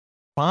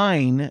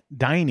Fine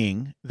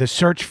Dining, the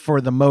search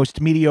for the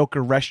most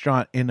mediocre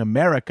restaurant in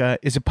America,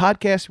 is a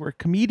podcast where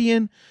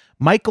comedian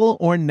Michael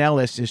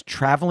Ornelas is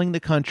traveling the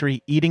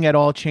country, eating at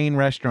all chain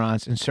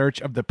restaurants in search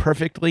of the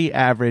perfectly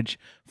average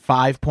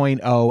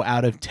 5.0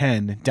 out of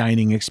 10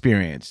 dining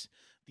experience,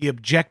 the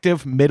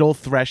objective middle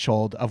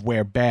threshold of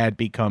where bad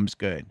becomes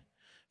good.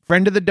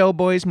 Friend of the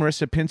Doughboys,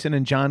 Marissa Pinson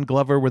and John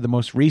Glover were the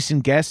most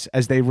recent guests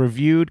as they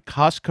reviewed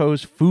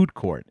Costco's food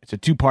court. It's a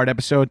two-part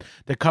episode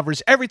that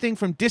covers everything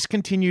from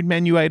discontinued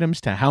menu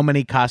items to how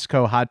many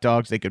Costco hot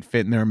dogs they could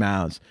fit in their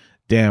mouths.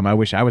 Damn, I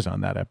wish I was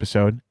on that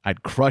episode.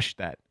 I'd crush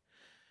that.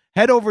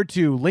 Head over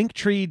to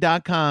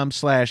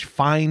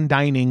linktree.com/fine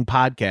dining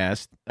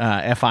podcast,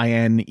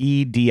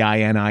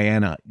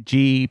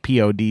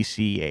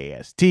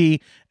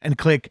 FINEDININGPODCAST, and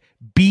click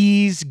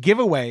Bees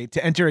Giveaway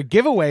to enter a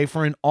giveaway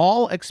for an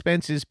all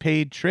expenses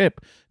paid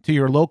trip to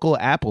your local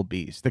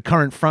Applebee's, the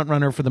current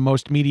frontrunner for the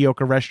most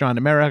mediocre restaurant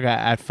in America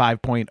at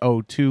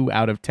 5.02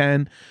 out of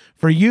 10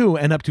 for you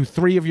and up to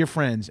 3 of your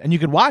friends. And you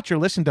can watch or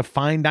listen to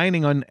Fine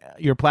Dining on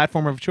your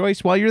platform of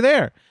choice while you're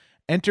there.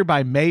 Enter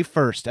by May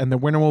 1st, and the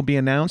winner will be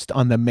announced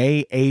on the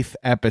May 8th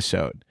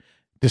episode.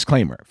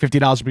 Disclaimer,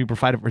 $50 will be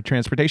provided for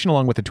transportation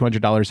along with a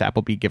 $200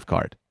 Applebee gift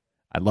card.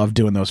 I love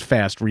doing those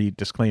fast read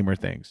disclaimer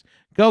things.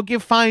 Go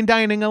give Fine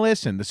Dining a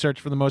listen. The search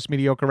for the most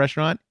mediocre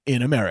restaurant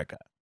in America.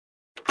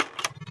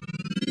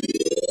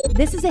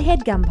 This is a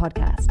HeadGum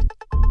podcast.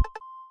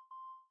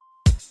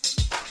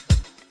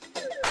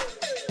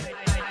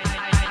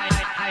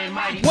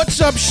 What's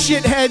up,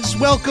 shitheads?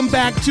 Welcome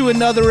back to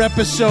another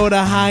episode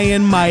of High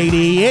and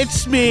Mighty.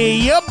 It's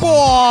me, your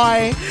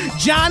boy,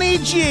 Johnny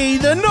G,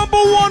 the number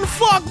one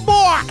fuck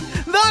boy.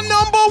 The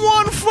number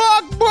one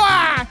fuck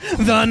boy.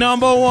 The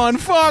number one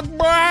fuck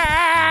boy.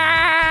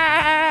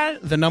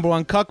 The number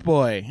one cuck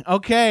boy.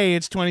 Okay,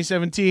 it's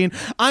 2017.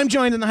 I'm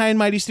joined in the High and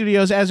Mighty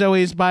studios, as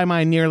always, by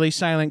my nearly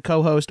silent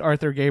co-host,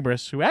 Arthur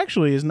Gabris, who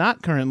actually is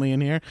not currently in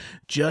here,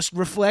 just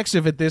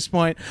reflexive at this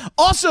point.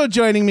 Also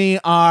joining me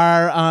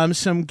are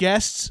some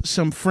guests,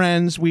 some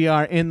friends. We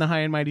are in the High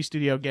and Mighty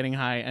studio getting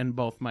high and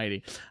both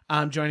mighty.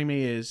 Joining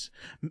me is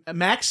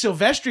Max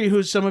Silvestri,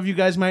 who some of you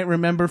guys might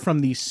remember from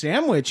the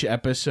sandwich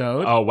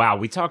episode. Oh, wow.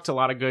 We talked a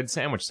lot of good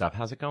sandwich stuff.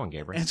 How's it going,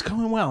 Gabriel? It's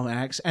going well,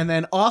 Max. And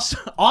then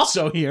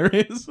also here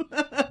is,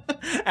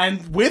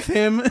 and with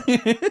him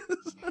is,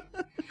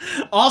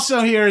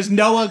 also here is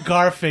Noah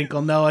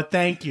Garfinkel. Noah,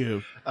 thank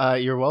you.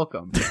 You're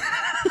welcome.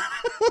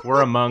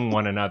 We're among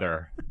one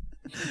another.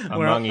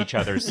 Among each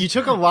other's. You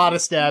took a lot of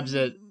stabs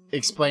at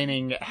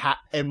explaining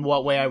in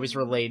what way I was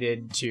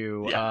related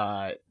to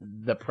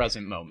the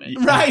present moment.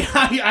 Right.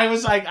 I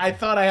was like, I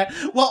thought I had.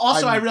 Well,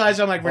 also, I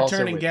realized I'm like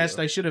returning guest.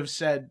 I should have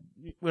said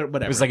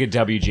whatever. It was like a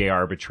WJ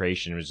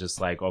arbitration. It was just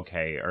like,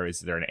 okay, or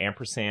is there an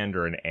ampersand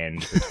or an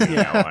end between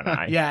Noah and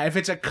I? Yeah, if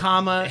it's a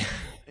comma,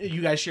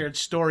 you guys shared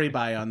story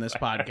by on this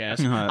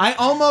podcast. I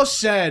almost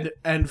said,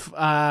 and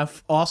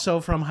also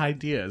from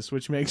Highdeas,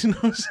 which makes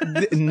no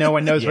sense. No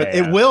one knows, but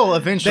it will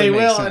eventually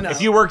make sense.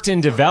 If you worked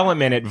in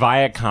development at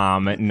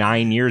Viacom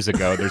 9 years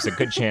ago, there's a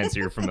good chance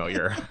you're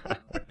familiar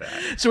with that.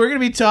 So we're going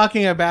to be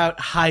talking about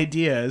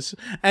Highdeas,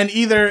 and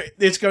either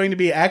it's going to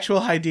be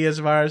actual Highdeas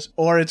of ours,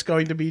 or it's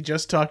going to be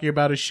just talking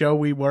about a show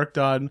we worked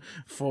on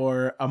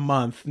for a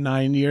month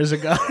 9 years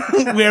ago,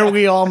 where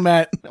we all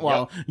met.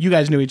 Well, you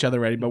guys knew each other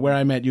already, but where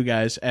I met you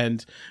guys.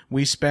 And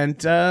we spent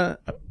the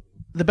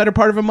better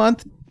part of a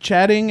month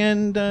chatting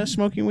and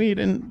smoking weed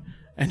and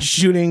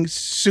shooting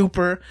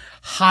super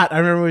hot. I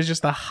remember it was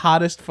just the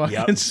hottest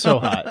fucking so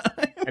hot.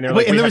 And they're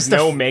like, we have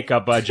no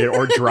makeup budget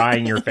or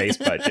drying your face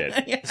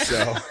budget. Yeah.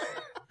 So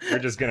we're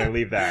just going to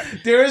leave that.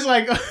 There was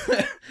like,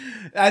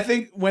 I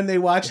think when they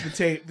watched the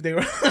tape, they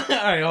were, all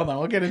right, hold on,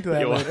 we'll get into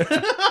that later.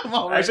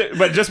 Actually,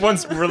 but just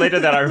once related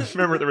to that, I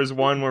remember there was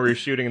one where we were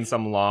shooting in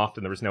some loft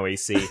and there was no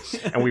AC,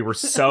 and we were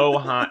so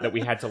hot that we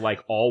had to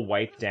like all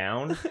wipe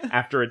down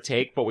after a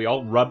take, but we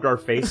all rubbed our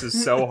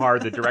faces so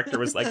hard the director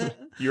was like,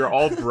 you're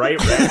all bright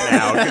red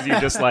now, because you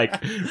just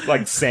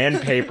like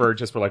sandpaper,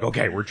 just were like,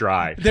 okay, we're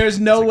dry. There's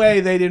no way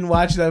they didn't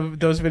watch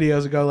those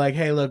videos and go like,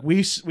 hey, look,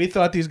 we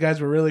thought these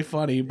guys were really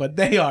funny, but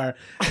they are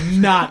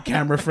not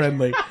camera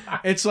friendly.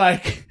 It's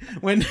like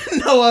when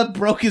Noah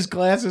broke his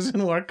glasses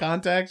and wore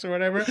contacts or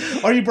whatever,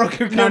 or you broke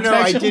your contacts. No,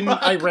 I didn't.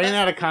 I ran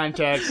out of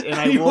contacts and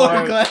I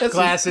wore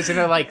glasses, and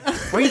they're like,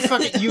 wait,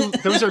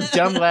 those are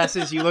dumb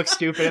glasses. You look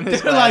stupid in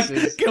those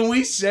glasses. Like, can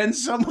we send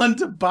someone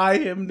to buy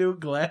him new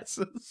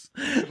glasses?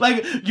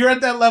 Like, you're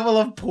at that level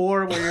of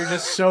poor where you're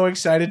just so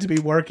excited to be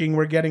working.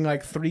 We're getting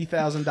like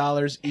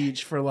 $3,000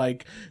 each for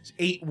like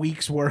 8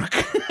 weeks work.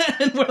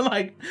 And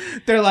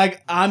they're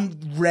like, I'm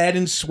red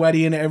and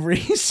sweaty in every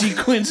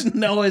sequence.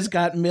 Noah's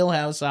got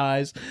Millhouse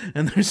eyes,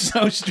 and they're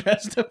so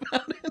stressed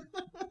about it.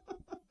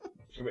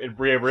 It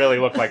really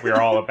looked like we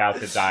were all about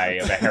to die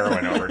of a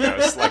heroin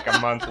overdose like a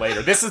month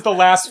later. This is the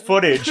last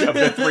footage of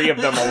the 3 of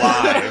them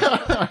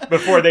alive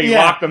before they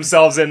locked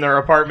themselves in their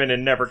apartment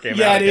and never came out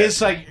again. Yeah, it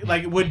is like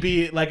it would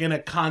be like in a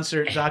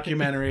concert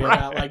documentary right.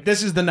 About like,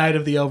 this is the night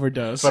of the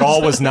overdose. But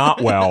all was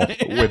not well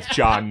with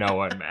John,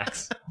 Noah, and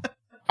Max.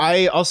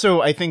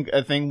 I think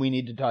a thing we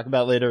need to talk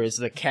about later is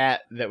the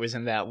cat that was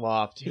in that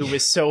loft who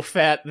was so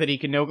fat that he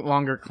could no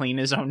longer clean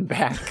his own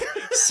back.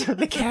 So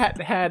the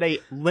cat had a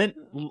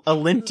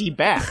linty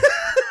back.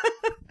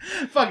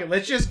 Fuck it,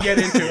 let's just get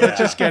into it. Let's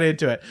just get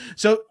into it.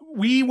 So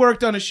we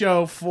worked on a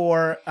show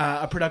for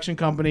a production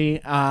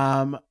company,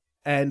 and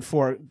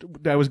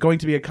that was going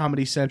to be a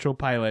Comedy Central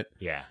pilot.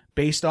 Yeah.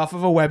 Based off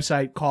of a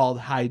website called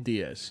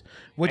Highdeas,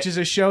 which is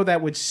a show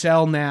that would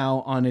sell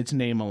now on its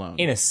name alone.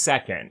 In a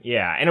second,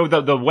 yeah. And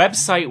the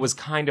website was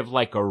kind of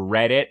like a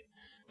Reddit.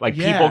 Like,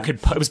 people could...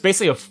 it was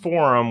basically a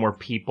forum where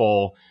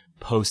people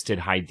posted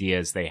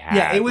ideas they had.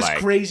 Yeah, it was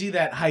crazy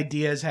that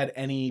Highdeas had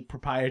any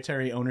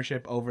proprietary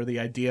ownership over the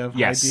idea of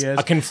Highdeas. A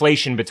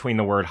conflation between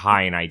the word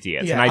high and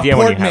ideas. Yeah, an idea a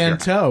when you have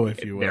portmanteau,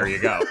 if you will. There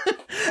you go.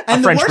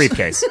 A French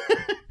briefcase.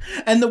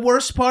 And the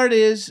worst part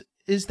is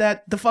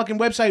that the fucking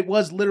website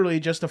was literally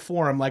just a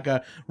forum, like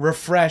a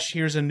refresh,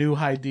 here's a new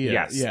idea.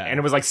 Yes. Yeah. And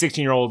it was like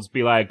 16-year-olds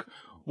be like,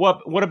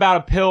 what about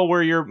a pill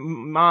where your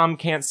mom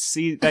can't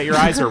see that your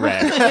eyes are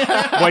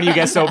red when you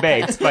get so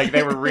baked? Like,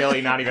 they were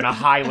really not even a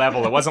high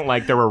level. It wasn't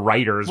like there were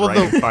writers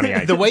writing funny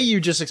ideas. The way you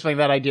just explained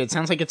that idea, it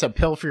sounds like it's a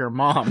pill for your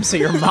mom, so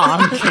your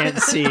mom can't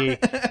see.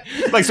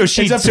 Like, so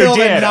she... It's a pill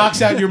that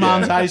knocks out your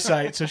mom's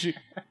eyesight, so she...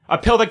 A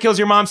pill that kills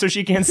your mom so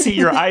she can't see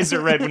your eyes are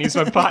red when you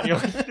smoke pot. And you're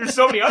like, there's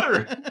so many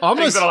other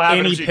almost things that'll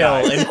happen any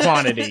pill in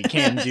quantity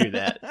can do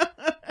that.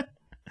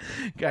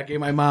 I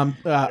gave my mom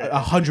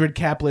 100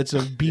 caplets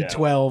of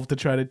B12 to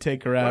try to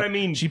take her out. What I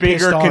mean, she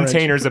bigger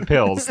containers of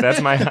pills.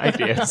 That's my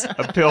idea.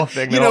 A pill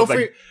thing.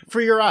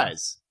 For your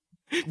eyes.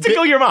 To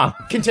kill your mom.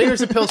 Containers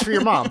of pills for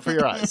your mom, for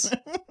your eyes.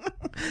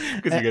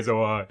 Because you guys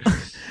are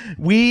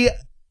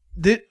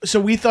So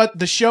we thought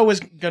the show was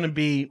going to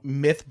be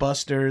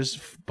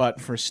Mythbusters,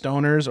 but for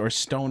stoners or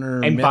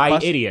stoner and Mythbusters. by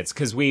idiots,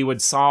 because we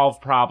would solve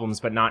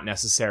problems, but not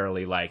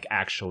necessarily like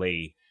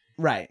actually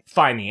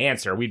find the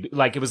answer.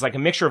 It was like a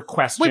mixture of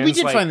questions. Wait, we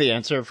did find the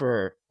answer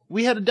for.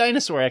 We had a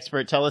dinosaur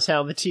expert tell us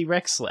how the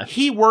T-Rex slept.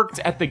 He worked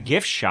at the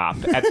gift shop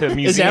at the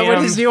Museum Is that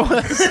what his deal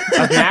was?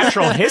 of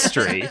Natural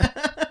History.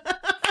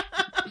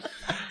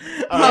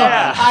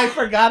 Yeah. I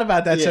forgot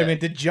about that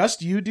segment. Did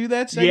just you do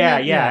that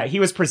segment? Yeah. He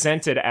was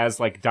presented as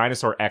like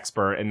dinosaur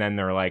expert, and then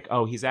they're like,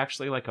 "Oh, he's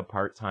actually like a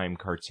part-time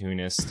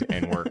cartoonist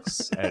and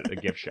works at a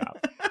gift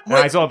shop." And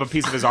I still have a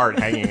piece of his art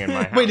hanging in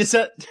my house. Wait, is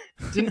that?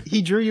 Didn't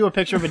he drew you a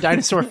picture of a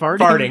dinosaur farting?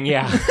 Farting,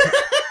 yeah.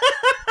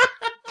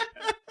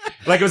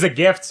 Like it was a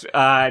gift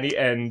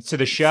and to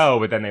the show,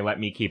 but then they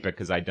let me keep it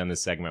because I'd done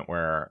this segment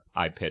where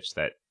I pitched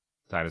that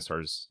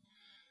dinosaurs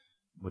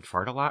would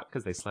fart a lot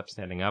because they slept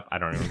standing up. I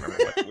don't even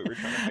remember what we were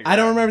trying to figure out. I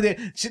don't remember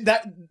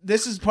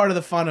this is part of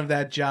the fun of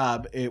that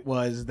job. It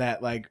was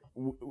that like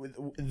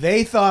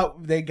they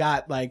thought they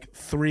got like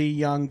 3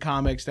 young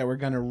comics that were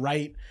going to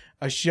write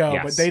a show,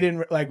 but they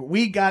didn't. Like,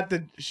 we got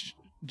the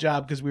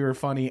job because we were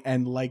funny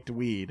and liked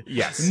weed.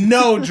 Yes.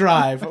 No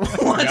drive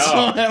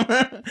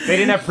whatsoever. No. They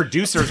didn't have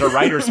producers or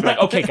writers to be like,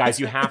 okay, guys,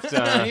 you have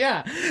to.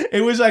 Yeah.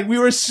 It was like we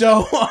were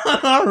so on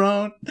our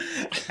own.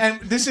 And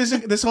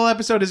this whole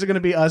episode isn't going to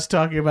be us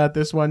talking about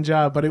this one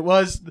job, but it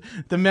was,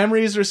 the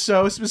memories are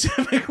so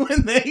specific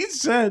when they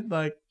said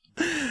like,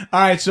 all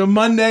right, so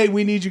Monday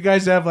we need you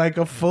guys to have like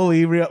a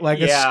fully real, like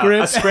a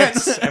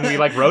script, and we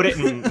like wrote it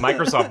in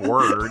Microsoft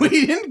Word.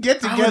 We didn't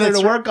get together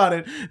to work on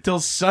it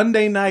till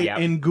Sunday night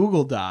in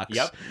Google Docs.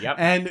 Yep.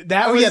 And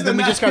that was then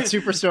we just got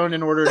super stoned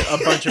and ordered a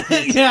bunch of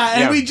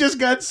pizza. We just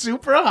got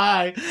super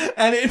high,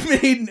 and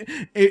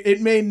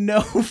it made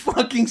no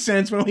fucking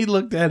sense when we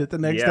looked at it the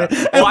next day.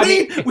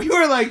 And we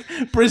were like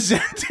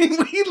presenting.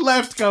 We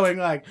left going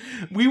like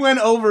we went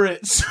over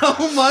it so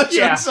much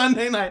on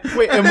Sunday night.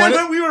 Wait, and then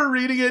when we were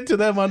reading it to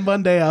them on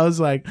Monday, I was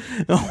like,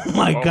 oh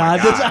my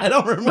God. I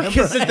don't remember.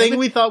 Because the thing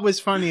we thought was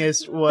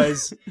funniest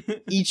was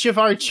each of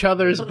our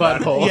chother's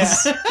buttholes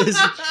is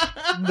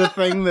the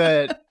thing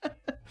that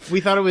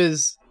we thought it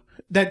was.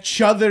 That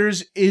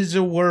chuthers is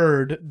a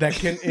word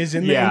that is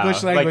in the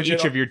English language. Like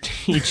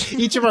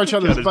each of our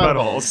chother's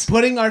buttholes.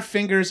 Putting our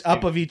fingers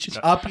up each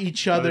of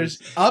each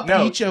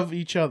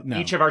other. No.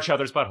 Each of our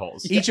chother's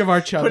buttholes. Each of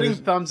our chuthers. Putting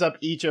thumbs up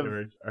each of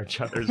our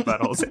chother's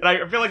buttholes. And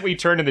I feel like we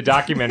turned in the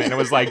document and it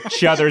was like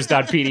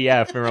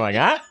chuthers.pdf. And we're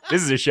like,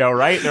 this is a show,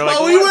 right? And they're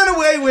like, we went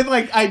away with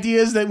like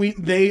ideas that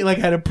they like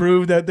had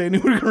approved that they knew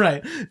we were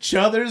right.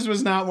 Chuthers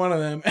was not one of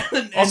them.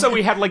 Also,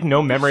 we had like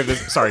no memory of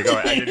this. Sorry, go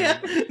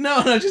ahead.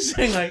 No, just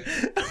saying like,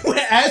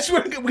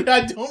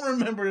 I don't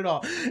remember it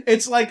all.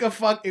 It's like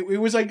it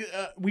was like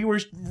we were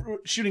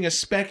shooting a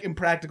spec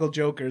Impractical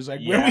Jokers,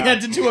 like where we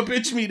had to do a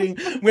pitch meeting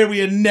where we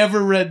had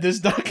never read this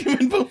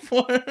document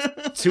before.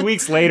 2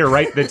 weeks later,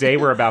 right the day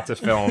we're about to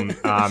film,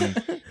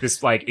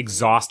 this like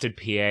exhausted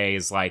PA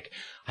is like,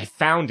 I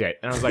found it.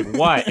 And I was like,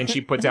 what? And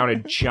she put down a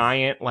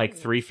giant, like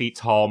 3 feet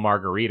tall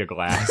margarita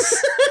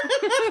glass.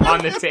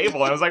 on the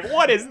table. And I was like,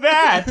 what is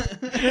that?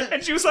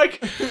 And she was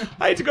like,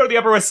 I had to go to the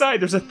Upper West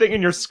Side. There's a thing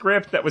in your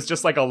script that was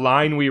just like a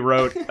line we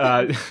wrote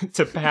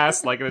to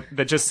pass, like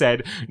that just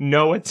said,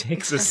 Noah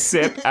takes a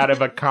sip out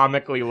of a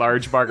comically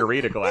large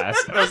margarita glass.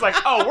 And I was like,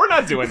 oh, we're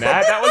not doing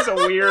that. That was a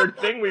weird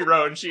thing we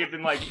wrote. And she had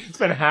been like,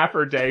 spent half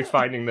her day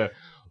finding the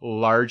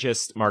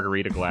largest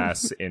margarita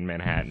glass in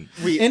Manhattan.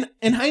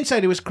 In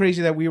hindsight, it was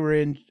crazy that we were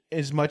in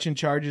as much in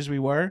charge as we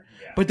were.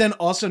 Yeah. But then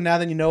also, now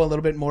that you know a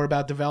little bit more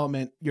about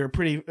development, you're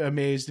pretty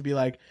amazed to be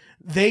like,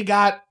 they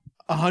got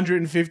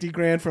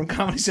 $150,000 from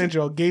Comedy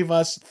Central, gave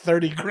us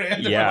 $30,000,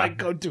 and we're like,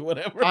 go do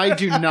whatever. I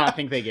do not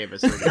think they gave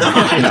us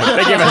 $30,000.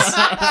 They gave us.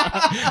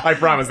 I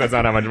promise that's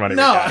not how much money we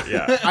got.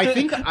 Yeah. I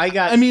think I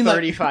got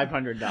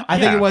 $3,500. I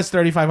think it was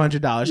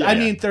 $3,500. Yeah. I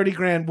mean,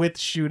 $30,000 with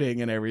shooting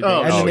and everything.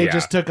 And then they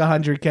just took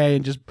 $100,000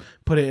 and just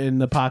put it in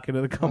the pocket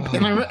of the company.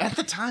 And at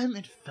the time,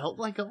 it felt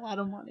like a lot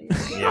of money.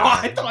 Yeah.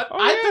 I thought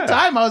at the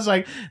time I was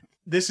like,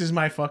 this is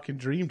my fucking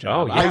dream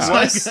job. Oh, yeah.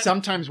 I was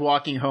sometimes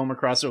walking home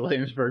across the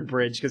Williamsburg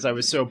Bridge because I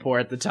was so poor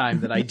at the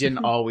time that I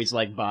didn't always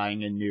like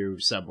buying a new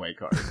subway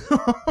card.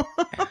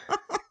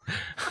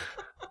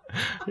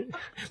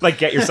 Like,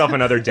 get yourself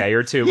another day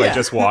or two by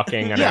just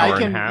walking an hour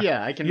and a half.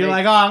 Yeah, I can. You're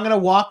like, oh, I'm going to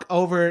walk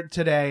over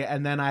today,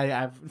 and then I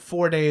have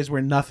 4 days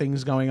where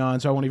nothing's going on,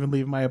 so I won't even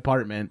leave my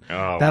apartment.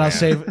 Oh, That'll man.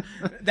 save.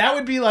 That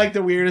would be like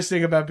the weirdest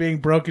thing about being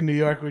broke in New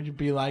York, would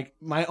be like,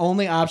 my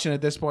only option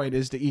at this point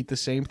is to eat the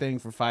same thing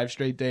for 5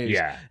 straight days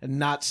and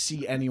not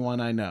see anyone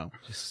I know.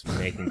 Just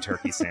making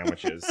turkey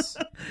sandwiches.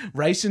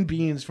 Rice and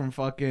beans from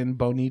fucking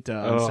Bonita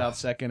on South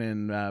 2nd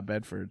in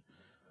Bedford.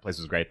 Place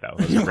was great, though.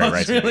 It was a great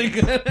rice. Really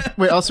good.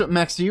 Wait, also,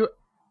 Max,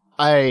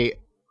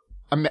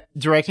 I'm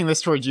directing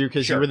this towards you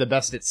because you were the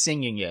best at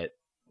singing it.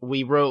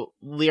 We wrote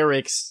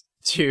lyrics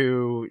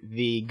to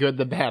the Good,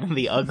 the Bad, and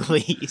the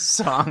Ugly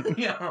song.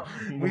 Yeah.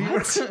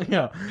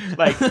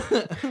 Like,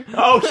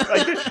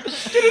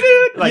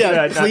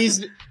 like,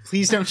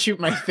 please don't shoot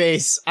my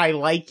face. I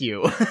like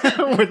you.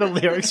 Were the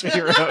lyrics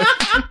we wrote.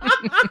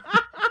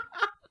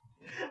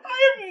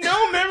 I have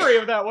no memory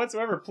of that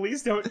whatsoever.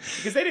 Please don't,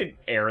 because they didn't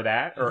air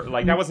that, or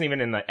like that wasn't even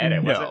in the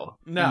edit, was it?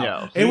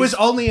 No. It was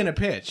only in a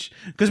pitch.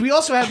 Because we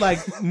also had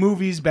like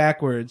movies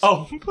backwards.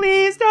 Oh,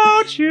 please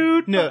don't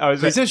shoot. No,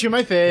 please don't shoot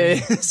my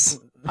face.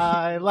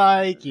 I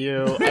like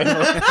you.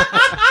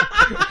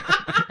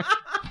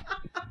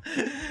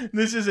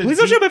 This is a please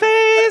don't shoot my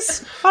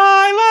face.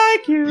 I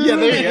like you. Yeah,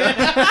 there you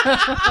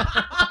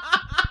go.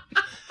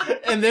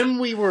 And then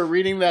we were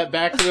reading that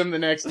back to them the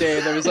next day,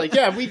 and I was like,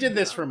 "Yeah, we did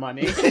this for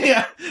money."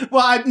 Yeah.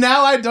 Well, I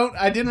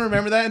didn't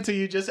remember that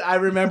until I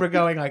remember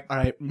going like, "All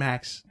right,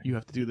 Max, you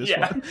have to do this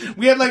one."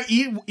 We had like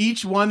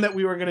each one that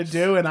we were gonna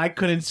do, and I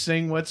couldn't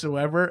sing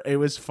whatsoever. It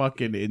was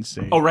fucking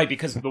insane. Oh, right,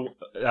 because I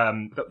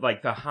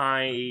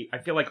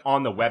feel like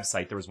on the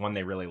website there was one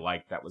they really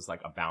liked that was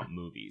like about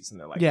movies, and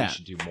they're like, we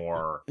should do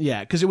more.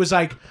 Yeah, because it was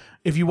like,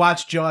 if you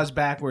watch Jaws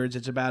backwards,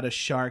 it's about a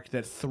shark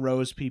that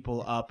throws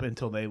people up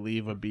until they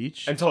leave a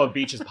beach. Until a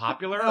beach is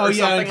popular? Oh, or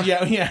yeah,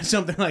 something?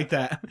 something like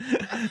that.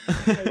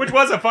 Which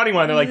was a funny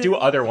one. They're like, do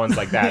other ones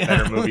like that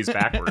that are movies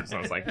backwards. And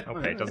I was like,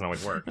 okay, it doesn't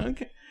always work.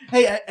 Okay.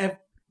 Hey,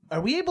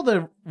 are we able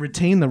to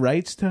retain the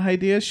rights to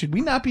Highdeas? Should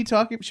we not be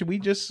talking? Should we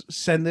just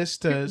send this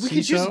to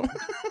CISO?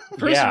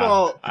 First of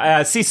all,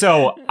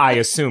 CISO, I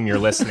assume you're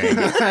listening.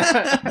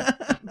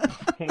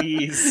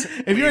 Please.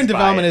 If you're in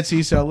development at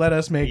CISO, let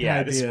us make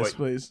Highdeas,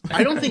 please.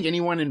 I don't think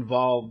anyone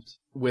involved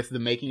with the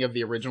making of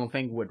the original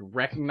thing would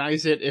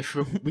recognize it if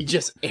we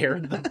just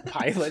aired the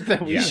pilot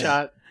that we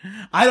shot.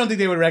 I don't think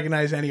they would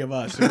recognize any of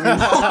us. If we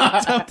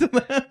walked up to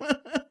them.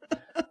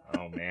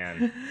 Oh,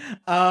 man.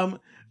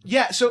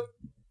 So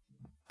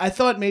I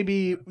thought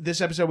maybe this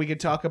episode we could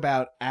talk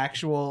about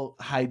actual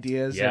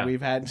ideas that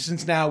we've had,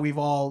 since now we've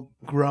all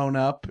grown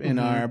up in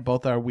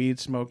both our weed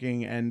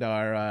smoking and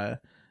our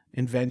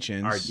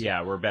inventions.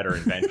 We're better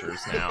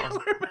inventors now.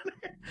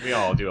 We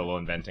all do a little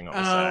inventing on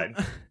the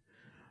side.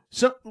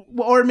 So,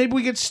 or maybe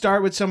we could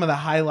start with some of the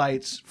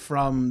highlights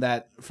from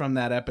that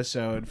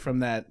episode,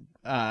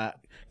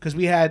 because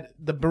we had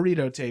the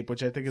burrito tape,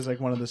 which I think is like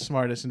one of the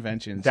smartest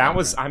inventions. That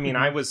was,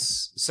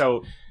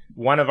 so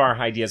one of our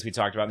ideas we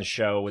talked about in the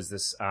show was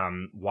this,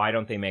 why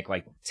don't they make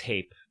like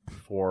tape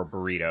for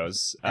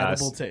burritos?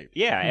 Edible tape.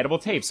 Yeah, edible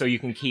tape. So you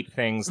can keep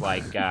things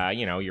like,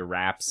 your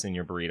wraps and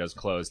your burritos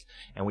closed.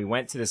 And we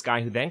went to this guy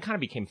who then kind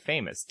of became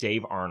famous,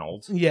 Dave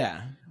Arnold.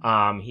 Yeah.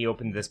 He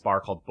opened this bar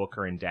called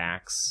Booker and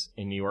Dax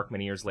in New York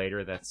many years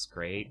later. That's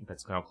great.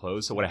 That's now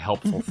closed. So what a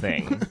helpful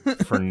thing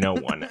for no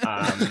one.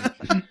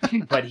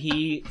 But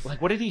he,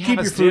 what did he have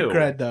us do? Keep your food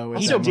cred, though.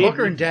 Also,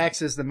 Booker and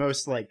Dax is the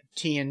most,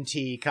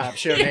 TNT cop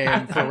show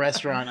name for a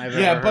restaurant I've ever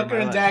heard. Yeah, Booker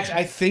and Dax,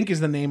 I think, is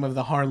the name of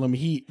the Harlem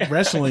Heat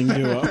wrestling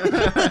duo.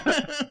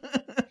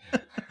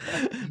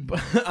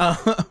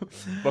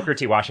 Booker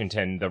T.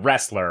 Washington, the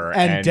wrestler,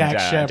 and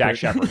Dax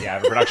Shepard. Yeah,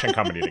 the production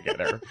company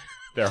together.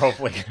 They're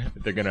hopefully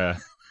gonna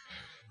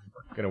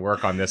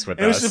work on this with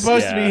us. It was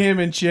supposed to be him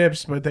and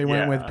Chips, but they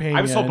went with Pena.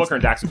 I was told Booker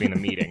and Dax would be in the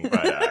meeting,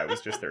 but I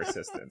was just their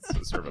assistants. It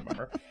was sort of a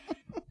bummer.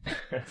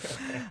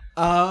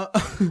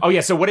 Oh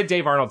yeah, so what did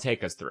Dave Arnold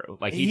take us through?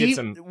 Like he did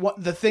some.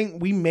 The thing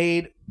we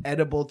made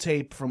edible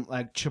tape from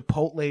like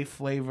Chipotle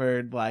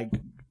flavored like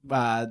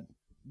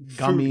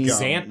gummy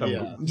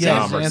xanthan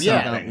yes, gum or xanthan something,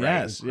 gum, right?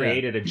 yes,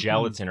 Created a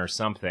gelatin or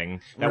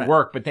something that Right.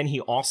 worked, but then he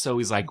also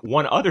is like,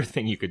 one other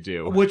thing you could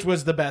do, which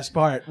was the best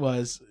part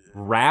was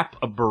wrap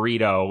a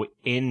burrito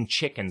in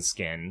chicken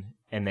skin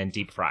and then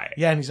deep fry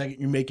it. and he's like,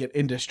 you make it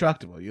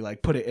indestructible. You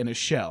like put it in a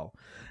shell.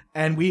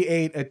 And we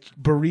ate a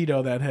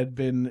burrito that had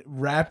been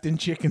wrapped in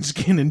chicken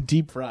skin and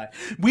deep fried.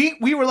 We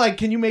were like,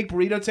 can you make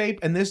burrito tape?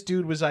 And this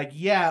dude was like,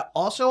 yeah,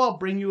 also I'll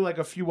bring you like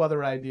a few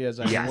other ideas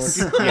I can Yes.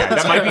 work with. Yeah,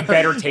 that might be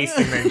better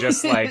tasting than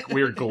just like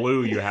weird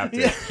glue you have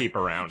to keep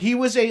around. He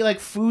was a like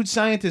food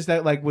scientist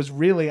that like was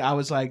really, I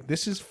was like,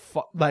 this is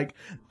like,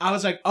 I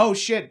was like, oh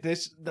shit,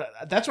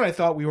 that's what I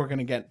thought we were going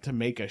to get to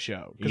make a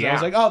show. Because I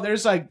was like, oh,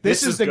 there's like,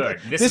 this is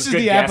good. This is good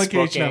the guest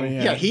application of booking.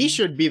 it. Yeah, he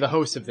should be the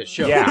host of this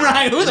show. Yeah.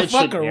 Right, who the It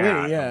fuck should- are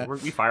Yeah, we? Yeah.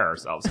 we fire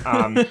ourselves.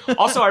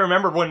 Also, I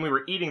remember when we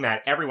were eating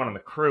that, everyone on the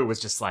crew was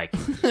just like,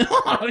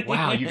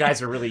 wow, you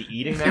guys are really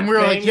eating that And we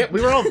were thing? like, yeah,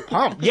 we were all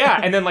pumped. Yeah,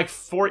 and then like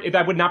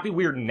that would not be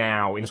weird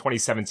now in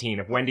 2017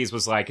 if Wendy's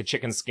was like a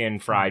chicken skin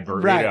fried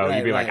burrito. Right,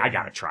 you'd be like, right. I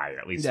gotta try it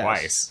at least Yes.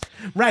 twice.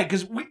 Right,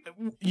 because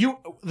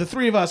the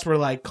three of us were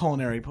like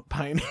culinary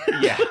pioneers.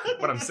 Yeah,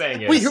 what I'm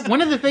saying is Wait,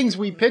 one of the things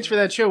we pitched for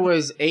that show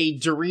was a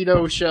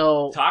Dorito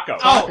shell taco.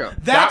 taco.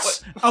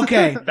 That's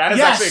okay. That is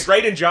yes. actually a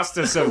great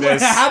injustice of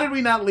this. How did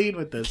we not lead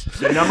with this?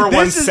 The number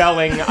one This is-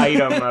 selling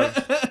item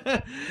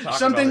of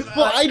Something. Taco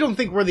Bell. Well, I don't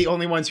think we're the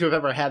only ones who have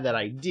ever had that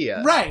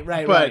idea. Right.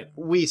 But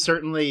we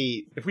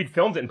certainly... If we'd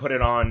filmed it and put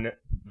it on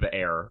the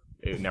air,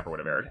 it never would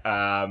have aired.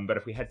 But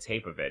if we had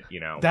tape of it,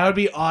 That would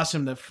be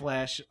awesome to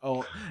flash.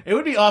 Oh, it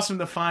would be awesome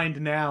to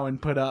find now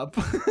and put up.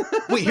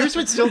 Wait, here's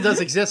what still does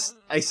exist.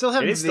 I still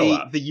have It is still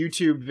up. the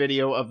YouTube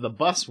video of the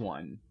bus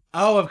one.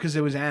 Oh, because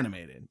it was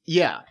animated.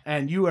 Yeah.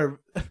 And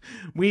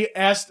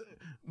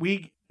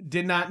we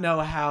did not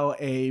know how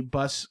a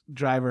bus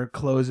driver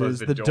closes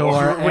the the door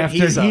door when after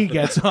he's he up.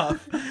 gets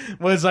off.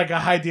 Was like a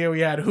idea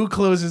we had. Who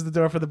closes the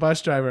door for the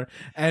bus driver?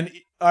 And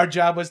our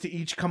job was to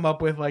each come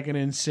up with like an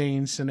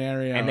insane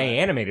scenario. and they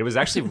animated. It was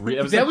actually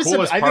it was That the was the-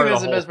 coolest I part think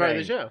of that's the the whole best part of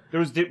the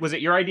thing. show. Was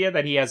it your idea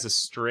that he has a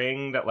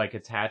string that like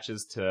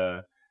attaches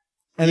to?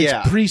 and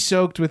Yeah. it's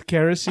pre-soaked with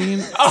kerosene,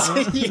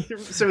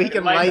 So he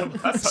can light... the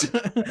bus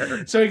on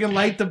fire. so he can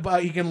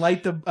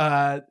light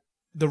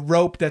the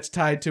rope that's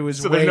tied to his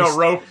So waist. there's no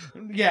rope.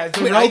 Yeah,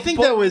 the Wait, rope I think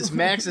that was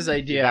Max's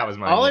idea. That was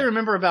my All I idea.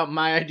 remember about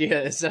my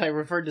idea is that I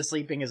referred to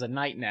sleeping as a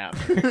night nap.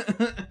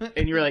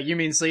 And you were like, you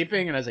mean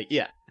sleeping? And I was like,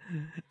 yeah.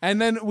 And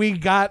then we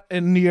got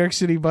a New York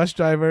City bus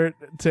driver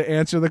to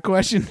answer the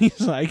question. He's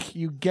like,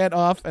 you get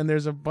off and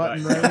there's a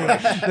button right here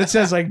that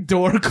says like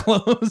door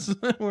close.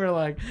 We're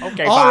like,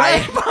 Okay, all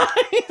bye. right, bye.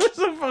 It was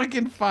a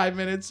fucking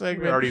 5-minute We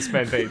segment. already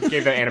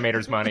gave the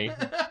animators money.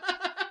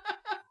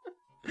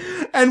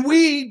 And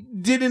we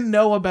didn't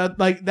know about,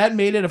 like, that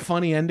made it a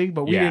funny ending,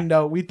 but we Yeah. didn't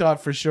know. We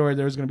thought for sure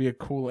there was going to be a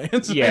cool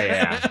answer.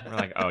 Yeah. We're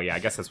like, oh yeah, I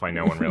guess that's why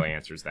no one really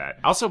answers that.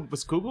 Also,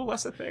 was Google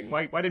less a thing?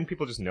 Why didn't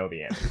people just know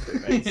the answers to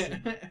things?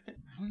 I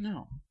don't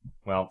know.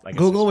 Well, I guess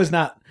Google was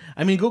not,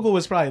 I mean, Google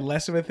was probably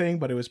less of a thing,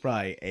 but it was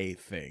probably a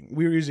thing.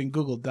 We were using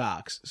Google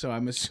Docs, so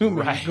I'm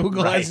assuming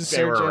Google has a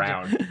they were search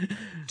around. engine.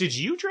 Did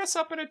you dress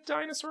up in a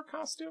dinosaur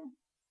costume?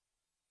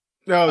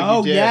 Oh, Oh,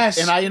 you did. yes.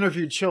 And I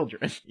interviewed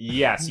children.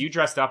 Yes, you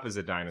dressed up as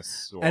a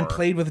dinosaur And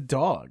played with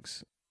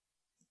dogs.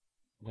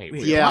 Wait,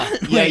 Wait, really? Yeah.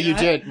 What? Yeah, Wait, you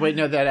did. Wait,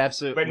 no, that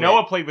absolutely... But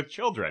Noah played with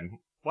children.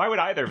 Why would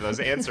either of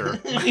those answer?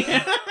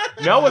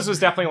 Noah's was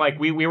definitely like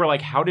we were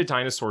like, how did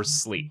dinosaurs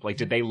sleep? Like,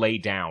 did they lay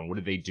down? What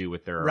did they do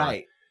with their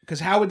Right. Because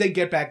how would they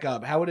get back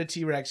up? How would a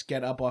T-Rex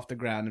get up off the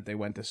ground if they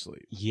went to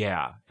sleep?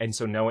 Yeah, and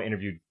so Noah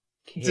interviewed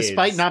kids.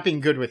 Despite not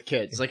being good with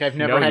kids. Like, I've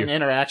never No, had you- an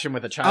interaction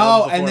with a child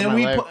Oh, before and then in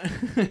we my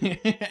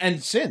life.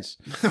 and since.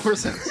 Ever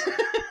since.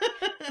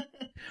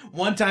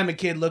 One time a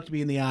kid looked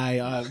me in the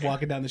eye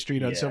walking down the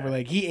street on Yeah. Silver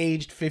Lake. He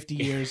aged 50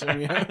 years.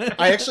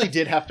 I actually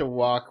did have to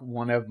walk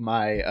one of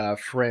my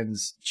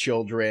friend's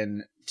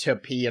children to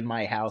pee in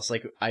my house.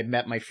 Like, I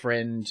met my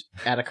friend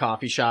at a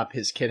coffee shop.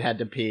 His kid had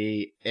to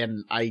pee,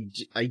 and I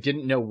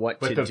didn't know what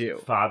but to the do.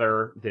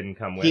 father didn't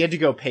come with. He had to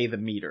go pay the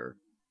meter,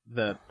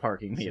 the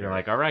parking So meter. you're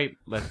like, all right,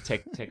 let's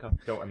take off. Take off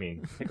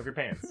your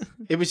pants.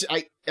 It was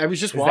I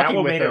was just Is walking that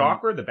what with made him. it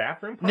awkward? The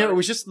bathroom part? No, it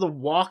was just the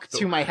walk So-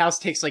 to my house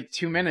takes like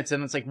 2 minutes,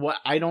 and it's like, what?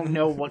 I don't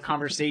know what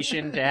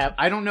conversation to have.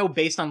 I don't know,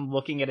 based on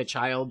looking at a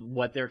child,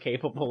 what they're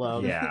capable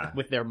of Yeah.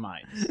 with their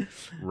minds.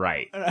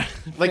 right.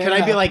 Like, can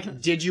I be like,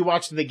 did you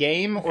watch the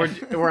game?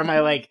 Or am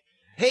I like,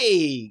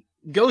 hey,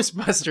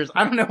 Ghostbusters?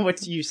 I don't know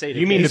what you say to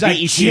You mean He's the like,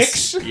 BET?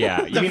 chicks?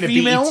 Yeah, you The mean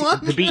female the one?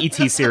 BET, the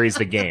BET series,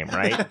 The Game,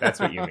 right? That's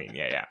what you mean.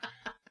 Yeah.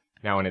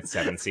 Now in its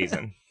 7th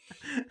season.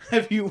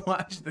 Have you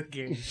watched the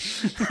game?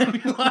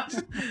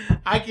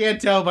 I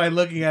can't tell by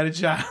looking at a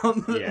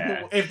child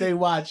if they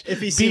watch. If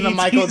he's seen the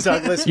Michael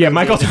Douglas. Yeah,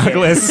 Michael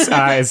Douglas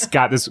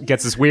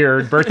gets this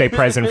weird birthday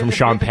present from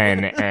Sean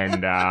Penn,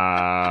 and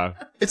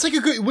it's like a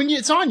good when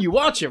it's on, you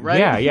watch it,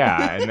 right?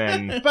 Yeah, and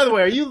then. By the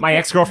way, my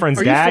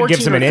ex-girlfriend's dad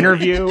gives him an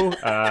interview.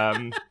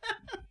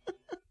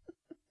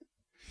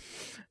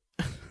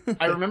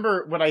 I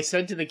remember what I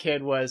said to the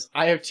kid was,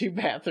 I have 2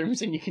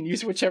 bathrooms and you can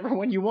use whichever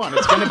one you want.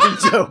 It's going to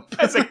be dope.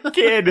 As a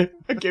kid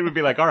would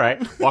be like, all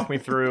right, walk me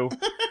through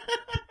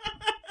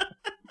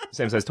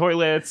same size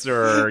toilets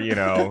or,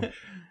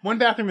 One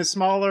bathroom is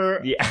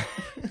smaller. Yeah.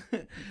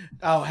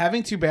 Oh,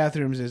 having 2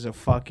 bathrooms is a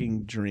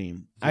fucking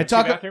dream. I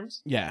talk 2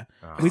 bathrooms? Yeah.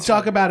 We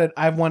talk about it.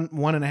 I have one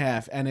and a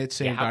half, and it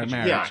saved our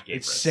marriage. Yeah.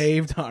 It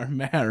saved our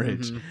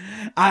marriage.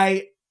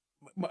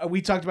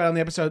 We talked about it on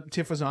the episode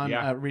Tiff was on,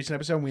 a recent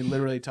episode, and we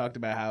literally talked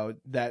about how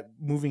that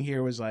moving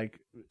here was like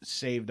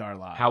saved our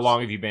lives. How long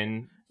have you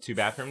been 2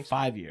 bathrooms?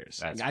 5 years.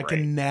 That's I great.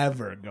 can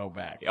never go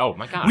back. Oh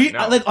my god!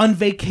 Like on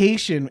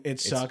vacation, it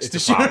sucks to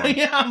shit.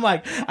 Yeah, I'm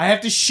like, I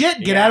have to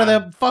shit. Get out of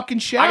the fucking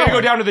shower. I gotta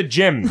go down to the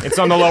gym. It's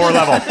on the lower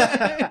level,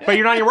 but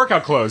you're not in your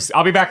workout clothes.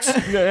 I'll be back.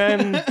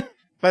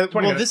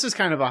 Well, this is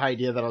kind of a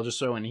idea that I'll just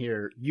throw in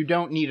here. You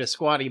don't need a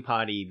squatty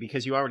potty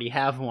because you already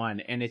have one,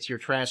 and it's your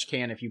trash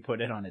can if you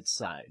put it on its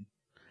side.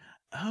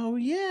 Oh,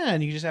 yeah,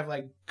 and you just have,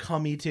 like,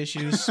 cummy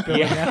tissues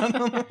spilling out.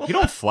 You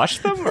don't flush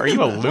them? Are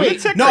you a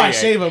lunatic? No, I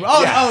save them.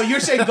 Oh, you're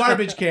saying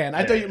garbage can.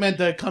 I thought you meant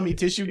the cummy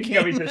tissue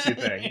can. Cummy tissue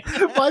thing.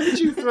 Why would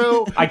you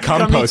throw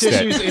cummy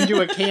tissues into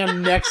a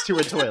can next to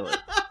a toilet?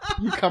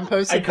 You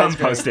compost it? I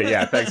compost it,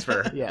 yeah. Thanks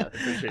for... Yeah.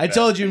 I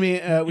told you,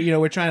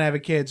 we're trying to have a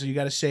kid, so you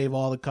got to save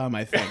all the cum,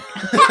 I think.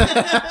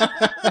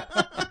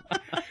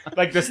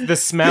 Like the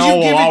smell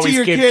will always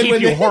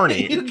keep you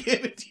horny. You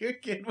give it to your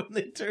kid when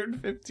they turn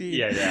 15.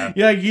 Yeah.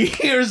 You're like,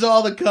 here's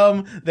all the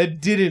cum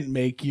that didn't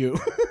make you.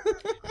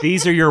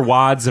 These are your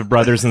wads of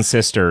brothers and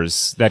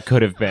sisters that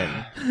could have been.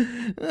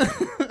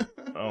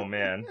 Oh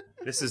man,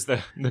 this is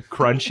the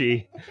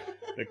crunchy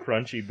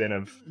bin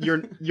of.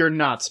 You're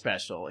not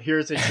special.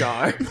 Here's a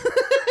jar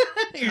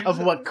of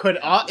what could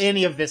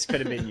any of this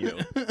could have been you.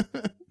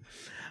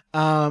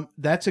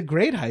 That's a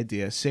great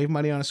idea. Save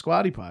money on a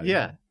squatty potty.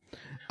 Yeah.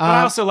 But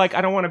I also I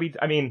don't want to be.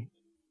 I mean,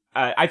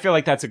 I feel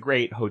like that's a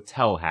great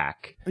hotel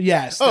hack.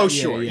 Yes. Oh,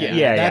 sure.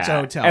 Yeah. That's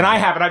a hotel. And I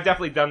have it. I've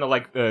definitely done the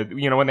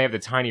when they have the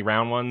tiny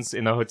round ones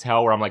in the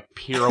hotel where I'm like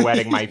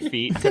pirouetting my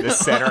feet to the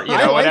center,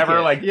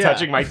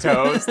 touching my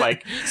toes,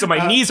 so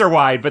my knees are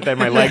wide, but then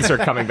my legs are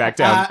coming back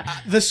down.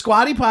 The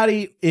squatty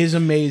potty is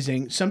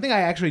amazing. Something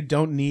I actually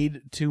don't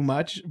need too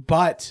much,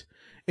 but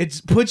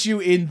it puts you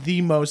in the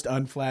most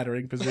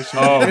unflattering position.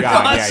 Oh,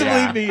 God,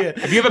 possibly be in.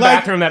 If you have a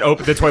bathroom that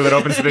the toilet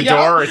opens to the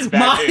door, it's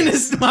bad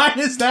mine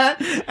is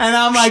that, and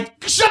I'm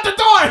like, shut the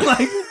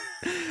door!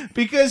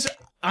 Because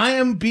I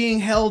am being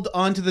held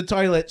onto the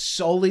toilet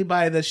solely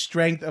by the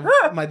strength of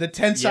the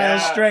tensile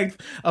strength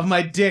of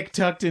my dick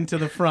tucked into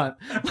the front.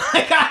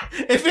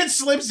 If it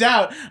slips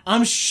out,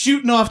 I'm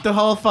shooting off the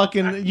whole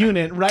fucking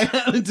unit right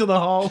out into the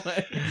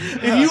hallway.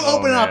 If you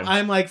open up,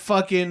 I'm like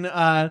fucking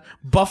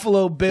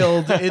Buffalo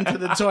Billed into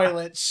the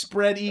toilet,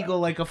 spread eagle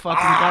like a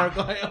fucking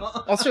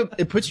gargoyle. Also,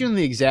 it puts you in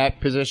the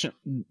exact position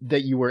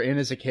that you were in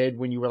as a kid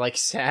when you were like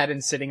sad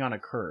and sitting on a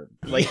curb.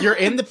 Like you're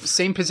in the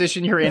same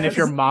position you're in if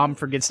your mom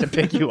forgets to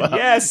pick you up.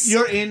 Yes.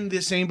 You're in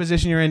the same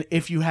position you're in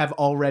if you have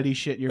already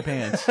shit your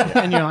pants.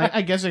 And you're like,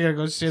 I guess I gotta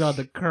go sit on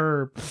the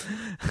curb.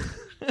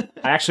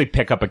 I actually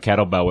pick up a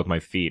kettlebell with my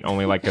feet,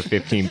 only like a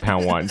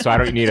 15-pound one, so I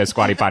don't need a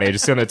squatty potty. I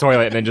just sit on the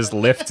toilet and then just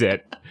lift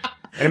it.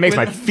 And it makes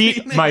my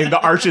feet, the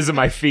arches of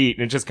my feet,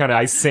 and it just kind of,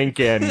 I sink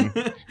in.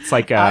 It's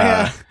like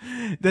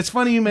that's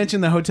funny you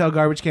mentioned the hotel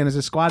garbage can as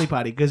a squatty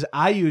potty, because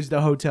I use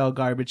the hotel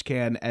garbage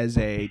can as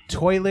a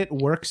toilet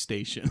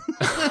workstation.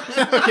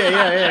 Okay,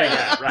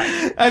 yeah.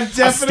 Right. I've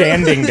definitely... A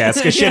standing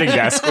desk, a shitting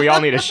dedesk. We all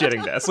need a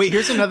shitting desk. Wait,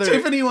 here's another...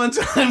 Tiffany one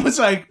time was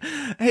like,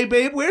 hey,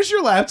 babe, where's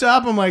your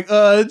laptop? I'm like,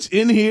 it's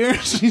in here.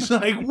 She's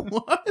like,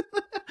 what?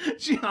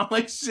 I'm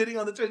like sitting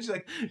on the toilet. She's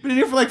like, been in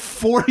here for like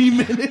 40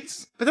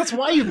 minutes. But that's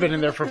why you've been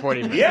in there for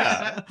 40 minutes.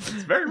 Yeah, it's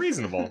very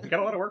reasonable. You got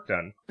a lot of work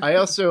done. I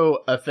also,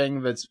 I've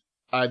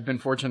been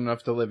fortunate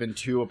enough to live in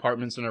 2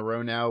 apartments in a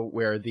row now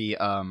where the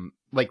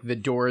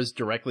door is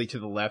directly to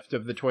the left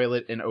of the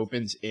toilet and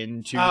opens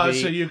into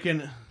so you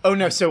can... Oh,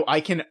 no, so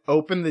I can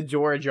open the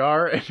door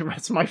ajar and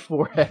rest my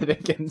forehead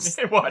against...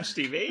 And watch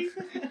TV?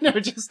 No,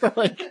 just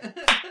like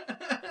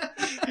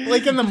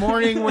in the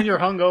morning when you're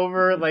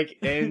hungover,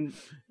 and...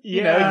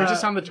 You know, you're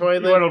just on the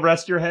toilet. You want to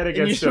rest your head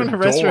against the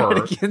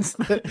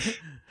door.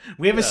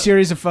 We have a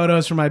series of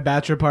photos from my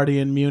bachelor party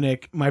in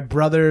Munich. My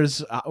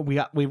brothers,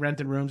 we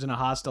rented rooms in a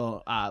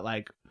hostel,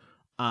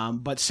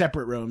 but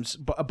separate rooms,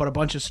 but a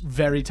bunch of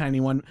very tiny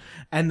one.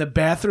 And the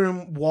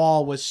bathroom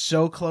wall was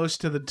so close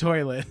to the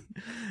toilet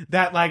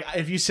that, like,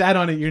 if you sat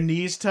on it, your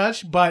knees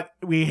touched. But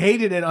we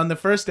hated it on the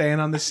first day,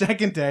 and on the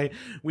second day,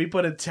 we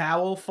put a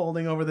towel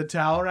folding over the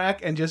towel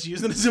rack and just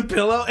used it as a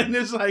pillow. And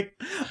there's like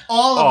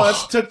all of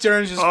us took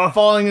turns just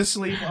falling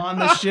asleep on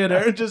the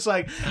shitter, just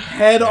like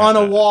head on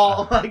a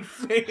wall, like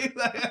face.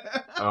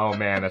 Oh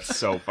man, that's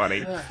so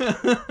funny.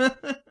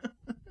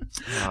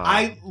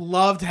 I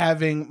loved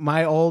having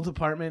my old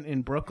apartment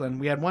in Brooklyn.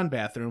 We had one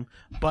bathroom,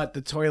 but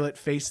the toilet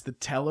faced the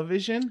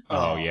television.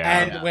 Oh, yeah.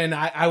 And when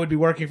I would be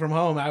working from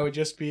home, I would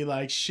just be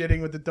like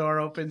shitting with the door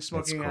open,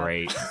 smoking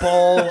a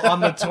bowl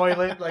on the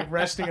toilet, like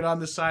resting it on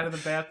the side of the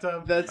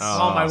bathtub. That's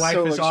while my wife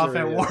so is off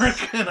at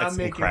luxurious. work, and That's I'm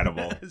making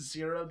incredible.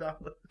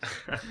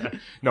 $0.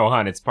 No,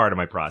 hon, it's part of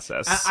my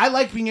process. I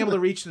like being able to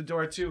reach the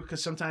door too,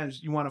 because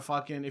sometimes you want to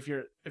fucking if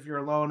you're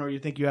alone or you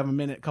think you have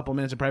a couple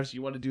minutes of privacy,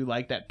 you want to do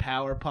like that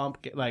power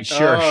pump, get like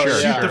Sure.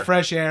 shoot the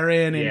fresh air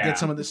in and Yeah. get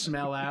some of the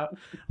smell out.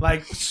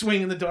 Like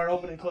swinging the door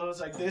open and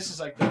close like this is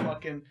like the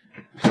fucking.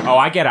 Oh,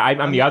 I get it.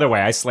 I'm the other way.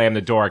 I slam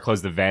the door, I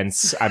close the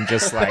vents. I'm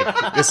just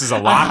like, this is a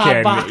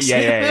lock-in. hotbox.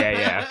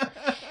 Yeah.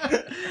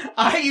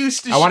 I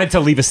used to. I wanted to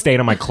leave a stain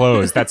on my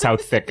clothes. That's how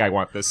thick I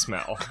want this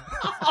smell.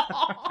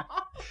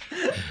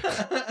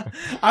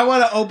 I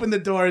want to open the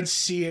door and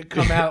see it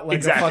come out like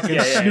Exactly.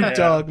 a fucking Yeah, Snoop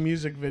Dogg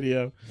music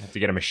video. I have to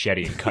get a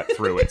machete and cut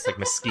through it. It's like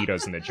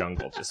mosquitoes in the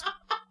jungle. Just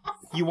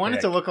You want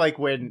it to look like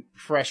when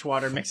fresh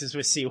water mixes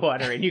with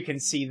seawater, and you can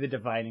see the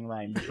dividing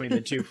line between the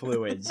two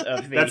fluids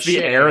of the that's the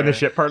shit. air and the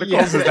shit particles.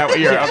 Yeah. Is that what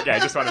you're? Okay, I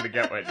just wanted to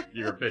get what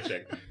you were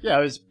pitching. Yeah, I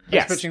was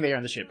Yes. pitching the air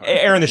and the shit part.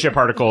 Air and the shit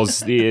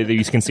particles.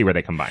 You can see where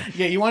they combine.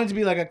 Yeah, you want it to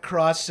be like a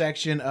cross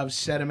section of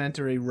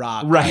sedimentary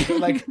rock, Right.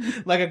 like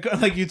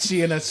you'd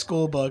see in a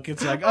school book.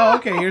 It's like, oh,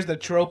 okay, here's the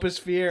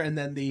troposphere and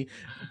then the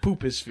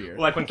pooposphere.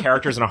 Like when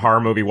characters in a horror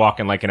movie walk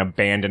in like an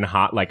abandoned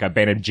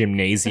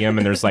gymnasium,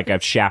 and there's like a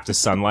shaft of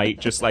sunlight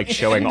just like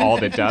showing all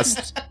the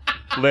dust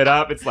lit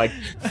up. It's like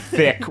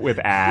thick with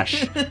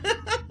ash.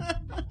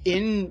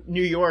 In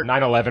New York,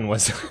 9/11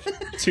 was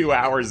 2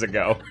 hours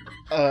ago.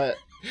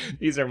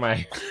 These are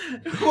my.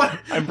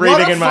 I'm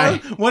breathing in my.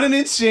 What an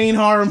insane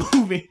horror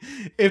movie!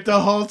 If the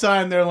whole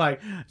time they're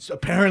like, so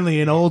apparently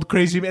an old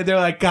crazy man. They're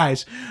like,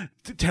 guys,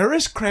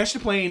 terrorists crashed a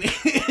plane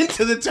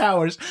into the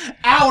towers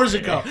hours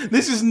ago.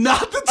 This is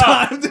not the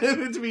time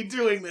to be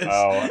doing this.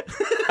 Oh.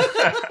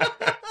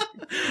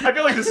 I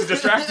feel like this is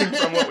distracting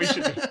from what we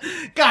should be.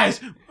 Guys,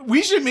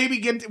 we should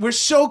maybe we're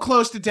so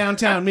close to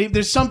downtown. Maybe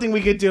there's something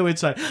we could do.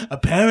 It's like,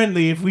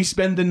 apparently if we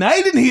spend the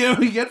night in here,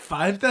 we get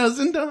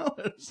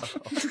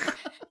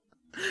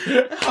 $5,000.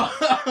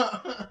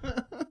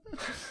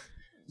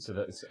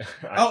 So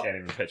I can't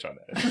even pitch on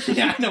that.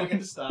 Yeah, I know, we got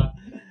to stop.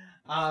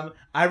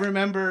 I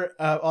remember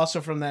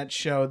also from that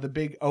show, the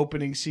big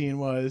opening scene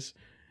was,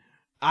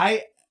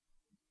 I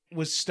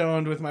was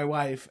stoned with my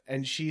wife,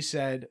 and she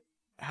said,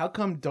 how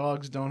come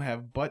dogs don't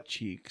have butt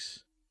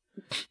cheeks?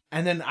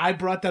 And then I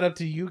brought that up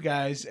to you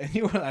guys, and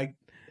you were like,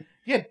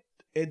 yeah,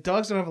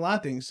 dogs don't have a lot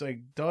of things.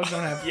 Like, dogs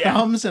don't have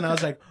thumbs. And I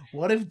was like,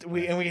 what if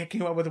we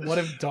came up with, what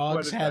if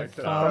dogs had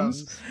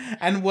thumbs?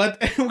 And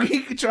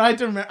we tried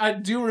to remember, I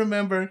do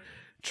remember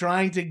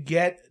trying to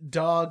get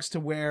dogs to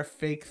wear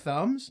fake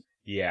thumbs.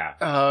 Yeah.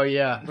 Oh,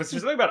 yeah. Was there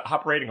something about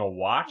operating a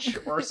watch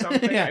or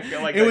something? Yeah. I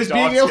feel like It was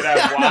dogs being could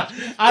have watches.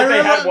 they They had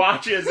remember-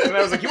 watches, and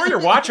I was like, you wear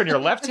your watch on your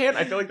left hand?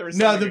 I feel like there was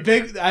No,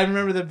 something... I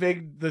remember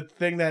the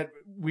thing that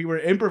we were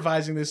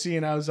improvising the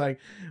scene. I was like,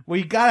 well,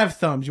 you gotta have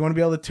thumbs. You want to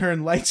be able to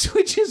turn light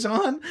switches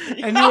on?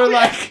 And you were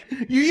like,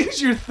 you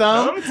use your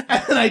thumb. Thumbs?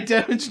 And then I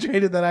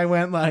demonstrated that I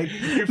went like...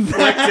 You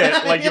flicked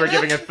it like you were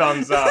giving a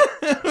thumbs up.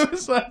 It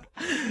was like,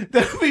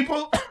 the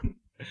people...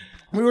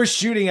 We were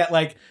shooting at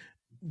like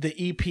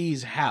the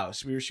EP's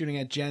house. We were shooting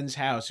at Jen's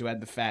house, who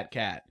had the fat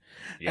cat.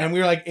 Yeah. And we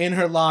were like in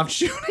her loft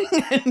shooting,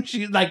 and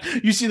she's like,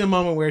 you see the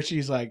moment where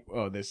she's like,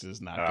 oh, this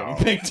is not getting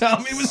picked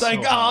up. It was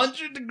like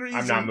 100 degrees.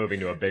 I'm not moving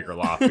to a bigger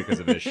loft because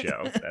of this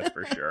show. That's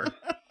for sure.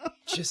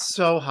 Just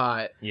so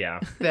hot.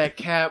 Yeah. That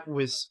cat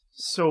was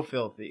so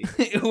filthy.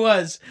 It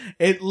was.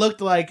 It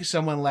looked like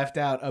someone left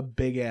out a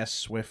big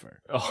ass Swiffer.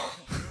 Oh.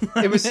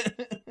 It was...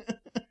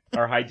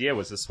 Our idea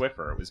was a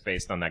Swiffer. It was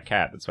based on that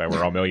cat. That's why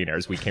we're all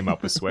millionaires. We came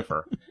up with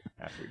Swiffer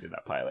after we did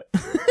that pilot.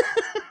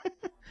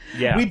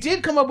 Yeah. We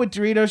did come up with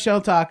Dorito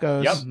shell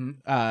tacos.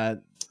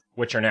 Yep.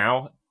 Which are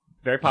now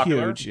very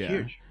popular. Huge, yeah.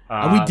 Huge.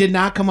 We did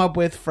not come up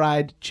with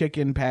fried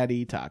chicken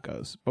patty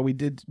tacos, but we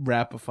did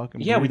wrap a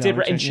fucking Yeah, we burrito did.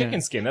 in And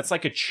chicken skin. That's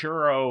like a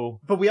churro.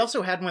 But we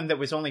also had one that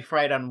was only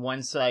fried on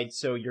one side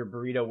so your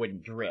burrito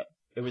wouldn't drip.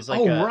 It was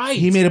like right.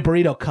 He made a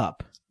burrito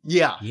cup.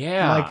 Yeah.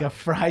 Yeah. Like a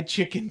fried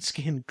chicken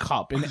skin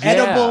cup.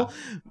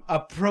 A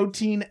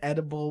protein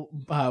edible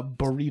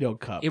burrito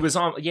cup. It was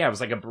on. Yeah, it was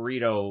like a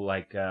burrito,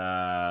 like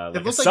a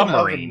looks like an oven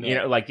submarine. mitt. You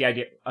know, like the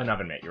idea an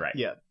oven mitt. You're right.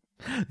 Yeah.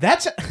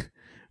 That's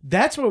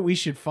what we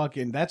should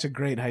that's a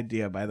great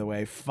idea, by the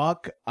way.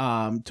 Fuck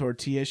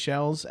tortilla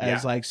shells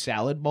as like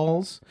salad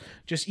bowls.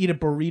 Just eat a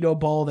burrito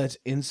bowl that's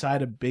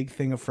inside a big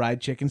thing of fried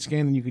chicken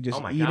skin, and you could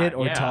just eat it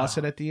or toss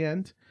it at the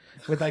end.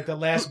 with like the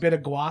last bit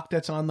of guac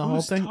that's on the whole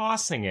Who's thing.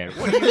 tossing it?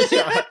 What do you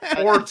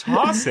or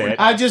toss it?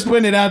 I just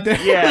putting it out there.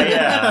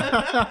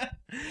 Yeah.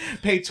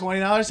 Pay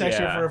 $20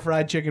 extra for a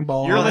fried chicken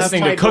bowl. You're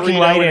listening to Cooking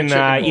Light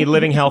and Eat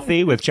Living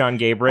Healthy with John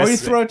Gabris. Or you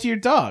throw it to your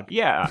dog.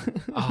 Yeah.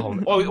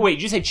 Oh, wait,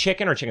 did you say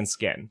chicken or chicken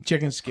skin?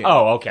 Chicken skin.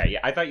 Oh, okay. Yeah,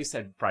 I thought you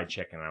said fried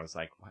chicken. I was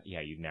like, well, yeah,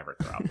 you'd never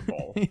throw out the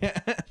bowl. Yeah.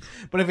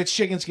 But if it's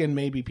chicken skin,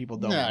 maybe people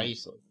don't. No, want you it.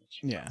 still.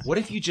 Yeah. What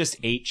if you just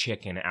ate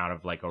chicken out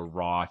of like a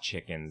raw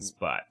chicken's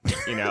butt?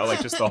 You know, like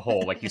just the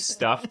whole, like you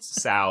stuffed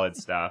salad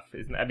stuff.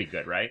 That'd be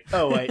good, right?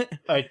 Oh,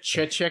 a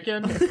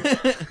chicken?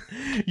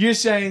 You're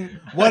saying,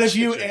 what if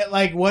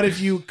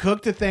you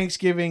cooked a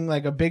Thanksgiving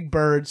like a big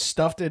bird,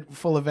 stuffed it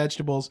full of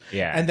vegetables,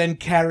 and then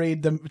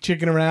carried the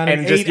chicken around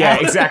and just ate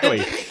out?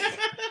 exactly.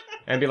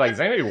 And be like, does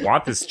anybody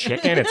want this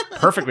chicken? It's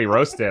perfectly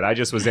roasted. I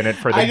just was in it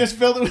for the... I just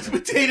filled it with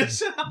potato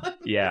salad.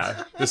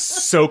 Yeah. The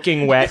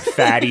soaking wet,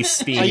 fatty,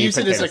 steamy I use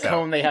it as a salad.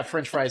 cone they have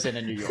French fries in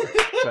New York.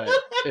 But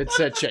it's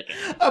a chicken.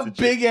 A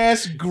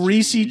big-ass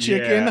greasy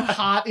chicken,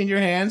 hot in your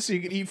hand so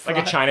you can eat fries.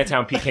 Like a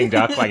Chinatown Peking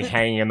duck, like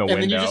hanging in the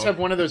window. And then you just have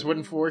one of those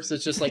wooden forks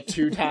that's just like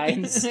 2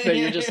 tines that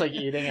you're just like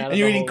eating out of. And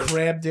you're eating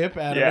crab dip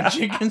out of a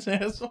chicken's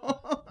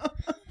asshole.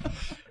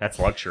 That's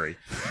luxury.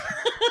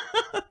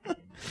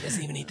 He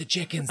doesn't even eat the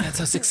chickens. That's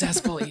how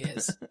successful he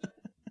is.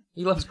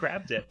 He loves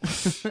crab dip.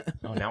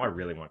 Oh, now I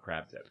really want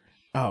crab dip.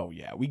 Oh,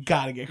 yeah. We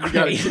gotta get crab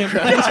gotta dip. get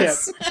crab dip.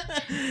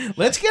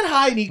 Let's get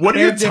high and eat What are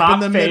crab your dip top in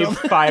the middle.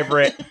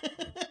 favorite?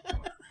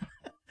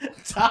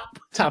 Top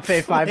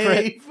fave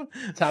favorite.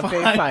 Top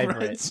fave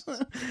favorites.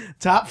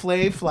 Top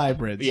fave fly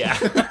breads. Yeah.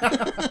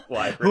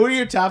 Fly Who are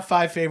your top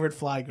 5 favorite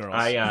fly girls?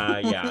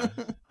 I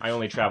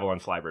only travel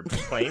on flybird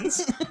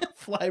planes.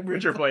 Flybird.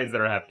 Which are planes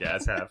that are half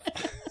gas, half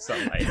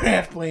sunlight. They're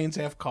half planes,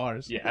 half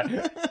cars.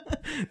 Yeah.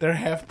 They're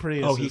half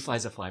Prius. Oh, he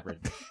flies a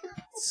flybird.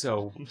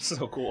 So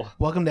cool.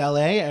 Welcome to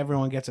LA.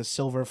 Everyone gets a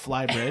silver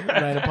flybird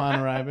right upon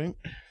arriving.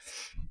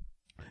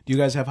 Do you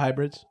guys have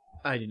hybrids?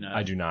 I do not.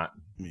 I do not.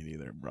 Me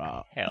neither,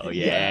 bro. Hell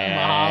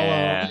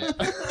yeah.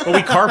 Well,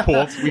 we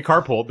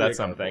carpooled. That's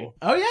something.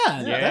 Oh,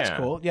 yeah. Yeah. That's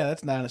cool. Yeah,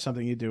 that's not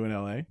something you do in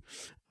LA. It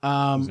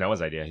was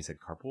Noah's idea. He said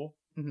carpool.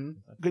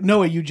 Mm-hmm.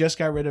 Noah, you just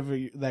got rid of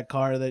that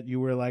car that you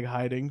were like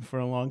hiding for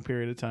a long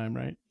period of time,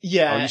 right?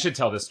 Yeah. Oh, you should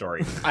tell this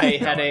story. I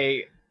had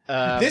a...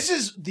 This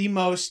is the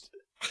most...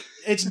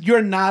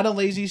 You're not a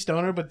lazy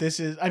stoner, but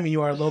this is... I mean,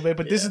 you are a little bit,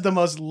 but this is the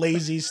most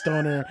lazy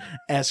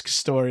stoner-esque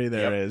story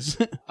there is.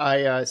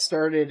 I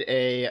started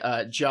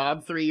a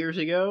job 3 years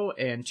ago,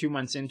 and 2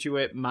 months into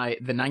it, the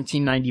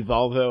 1990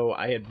 Volvo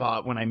I had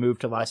bought when I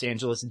moved to Los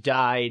Angeles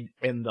died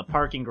in the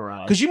parking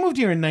garage. Because you moved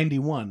here in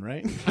 91,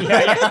 right?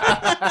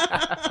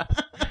 Yeah.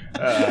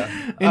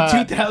 In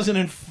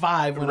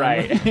 2005. When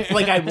Right.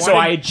 I So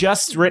I had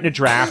just written a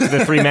draft of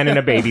the 3 Men and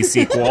a Baby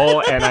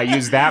sequel, and I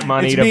used that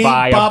money It's to me,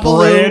 buy a Babalu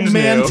brand new...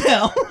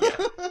 Mantel.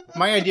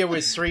 My idea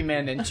was 3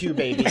 men and 2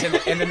 babies, and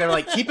then they're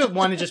like, keep it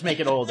 1 and just make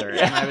it older.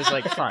 And I was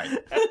like, fine.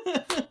 Wait,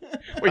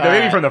 the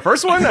baby from the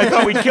first one? I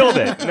thought we killed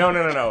it. No.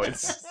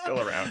 It's still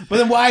around. But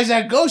then why is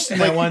that ghost in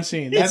that one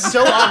scene? It's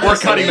so obvious. We're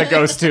cutting the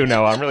ghost too,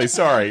 Noah. I'm really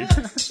sorry.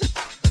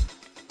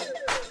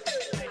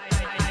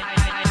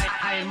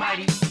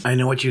 I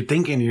know what you're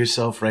thinking to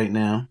yourself right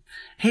now.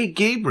 Hey,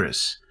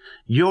 Gabris,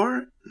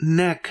 your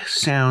neck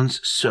sounds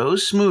so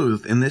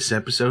smooth in this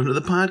episode of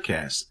the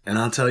podcast. And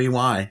I'll tell you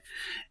why.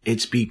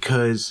 It's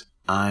because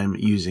I'm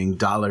using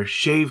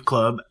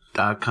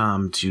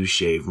DollarShaveClub.com to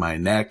shave my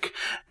neck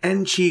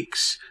and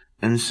cheeks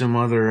and some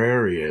other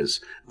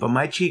areas. But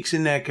my cheeks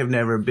and neck have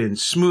never been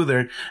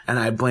smoother, and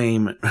I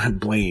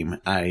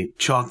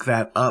chalk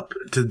that up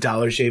to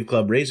Dollar Shave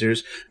Club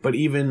razors, but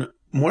even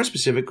more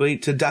specifically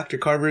to Dr.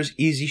 Carver's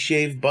Easy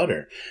Shave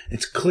Butter.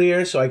 It's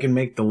clear so I can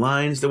make the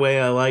lines the way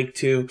I like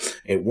to.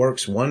 It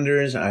works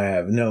wonders. I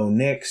have no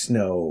nicks,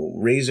 no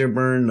razor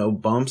burn, no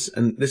bumps.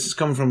 And this is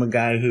coming from a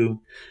guy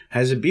who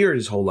has a beard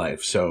his whole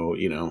life. So,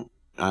 you know,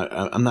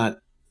 I'm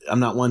not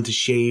one to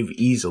shave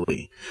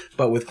easily.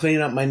 But with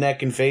cleaning up my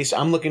neck and face,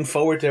 I'm looking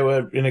forward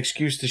to an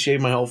excuse to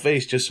shave my whole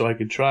face just so I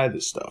could try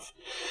this stuff.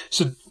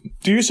 So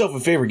do yourself a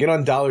favor. Get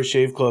on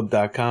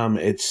DollarShaveClub.com.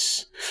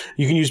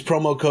 You can use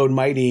promo code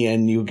MIGHTY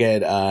and you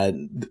get a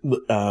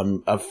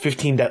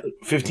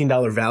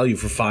 $15 value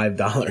for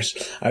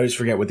 $5. I always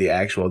forget what the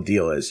actual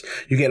deal is.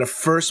 You get a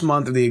first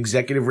month of the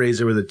executive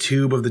razor with a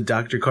tube of the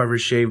Dr. Carver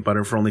shave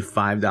butter for only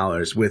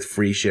 $5 with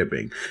free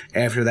shipping.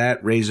 After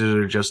that, razors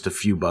are just a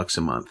few bucks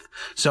a month.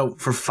 So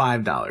for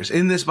 $5.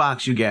 In this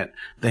box, you get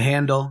the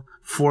handle,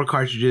 4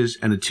 cartridges,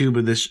 and a tube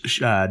of this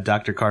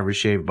Dr. Carver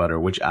shave butter,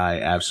 which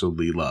I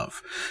absolutely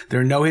love. There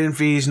are no hidden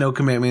fees, no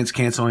commitments.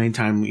 Cancel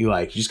anytime you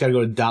like. You just got to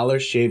go to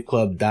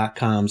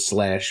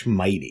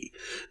DollarShaveClub.com/mighty.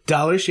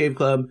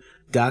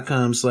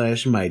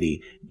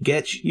 DollarShaveClub.com/mighty.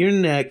 Get your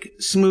neck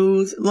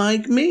smooth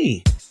like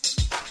me.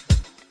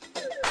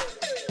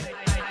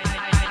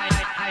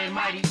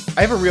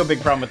 I have a real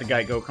big problem with the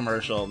Geico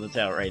commercial that's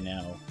out right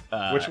now.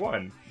 Which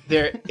one?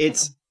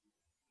 It's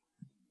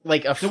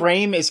like a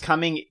frame is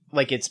coming,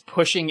 like it's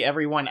pushing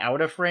everyone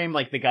out of frame.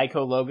 Like the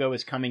Geico logo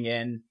is coming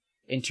in,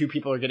 and 2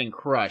 people are getting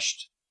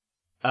crushed.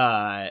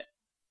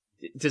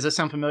 Does this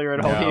sound familiar at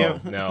all to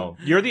you? No.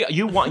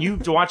 You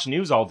watch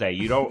news all day.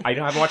 I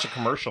haven't watched a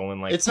commercial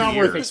in like It's 2 not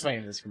years. worth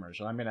explaining this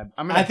commercial. I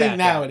think back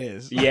now out. it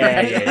is.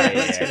 Yeah.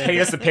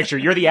 Paint us the picture.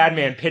 You're the ad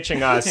man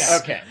pitching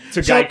us Okay.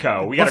 to So,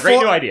 Geico. We got a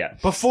great new idea.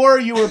 Before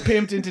you were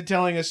pimped into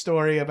telling a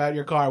story about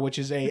your car, which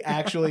is a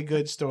actually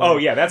good story. Oh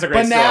yeah, that's a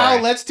great But story.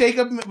 now let's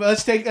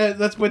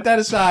put that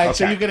aside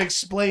so Okay. you can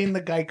explain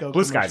the Geico.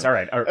 Blue skies.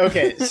 commercial. All right.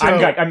 Okay, so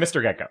I'm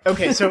Mr. Geico.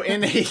 okay, so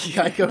in a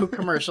Geico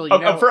commercial, you Oh,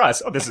 know, for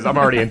us. I'm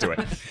already into it.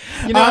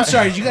 you know, I'm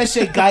sorry. Did you guys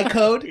say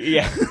Geico?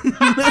 Yeah.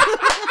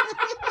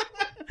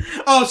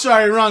 Oh,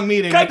 sorry. Wrong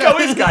meeting. Geico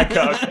is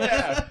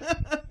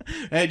Geico.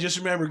 Hey, just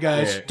remember,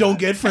 guys, Yeah. don't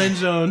get friend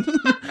zoned.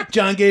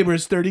 John Gaber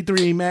is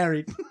 33,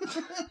 married.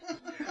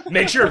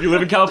 Make sure if you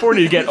live in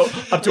California, you get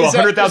up to Is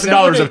that $100,000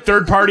 what of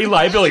third-party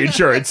liability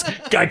insurance.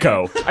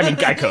 Geico. I mean,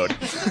 Geico.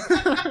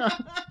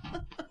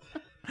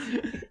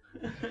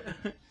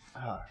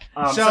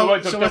 So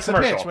what's what's the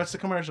commercial? pitch? What's the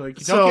commercial?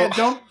 So-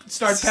 Don't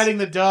start petting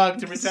the dog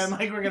to pretend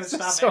like we're going to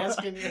stop So-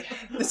 asking you.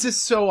 this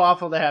is so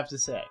awful to have to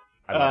say.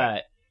 I love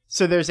it.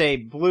 So there's a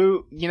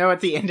blue, at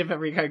the end of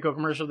every Geico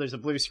commercial, there's a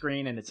blue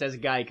screen and it says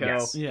Geico.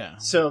 Yes. Yeah.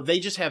 So they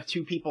just have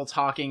two people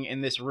talking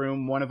in this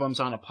room. One of them's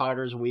on a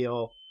potter's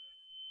wheel,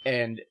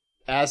 and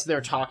as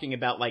they're talking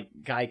about like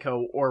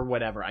Geico or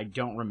whatever, I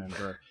don't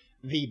remember.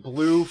 The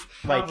blue,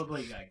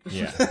 Probably Geico.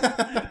 Yeah.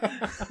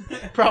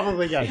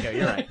 probably Geico.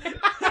 You're right.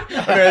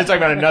 They're talking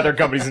about another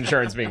company's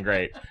insurance being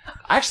great.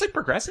 Actually,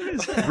 Progressive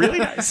is really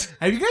nice.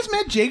 Have you guys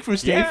met Jake from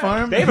State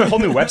Farm? They have a whole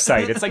new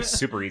website. It's like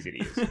super easy to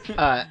use.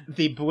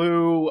 The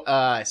blue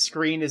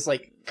screen is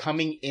like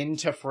coming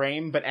into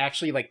frame, but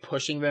actually like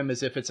pushing them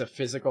as if it's a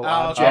physical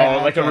object.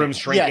 Oh, like the room's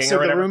shrinking Yeah, so or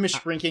the whatever. room is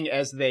shrinking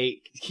as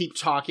they keep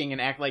talking and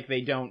act like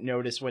they don't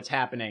notice what's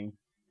happening.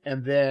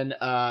 And then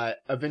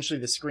eventually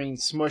the screen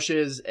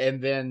smushes,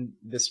 and then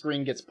the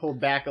screen gets pulled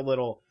back a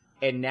little,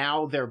 and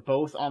now they're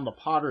both on the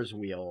potter's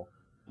wheel.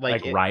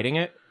 Like riding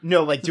it?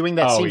 No, like doing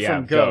that Oh, scene yeah,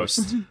 from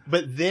Ghost.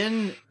 But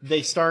then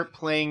they start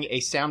playing a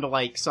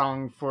sound-alike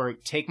song for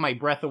Take My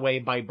Breath Away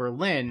by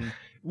Berlin,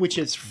 which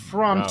is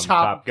from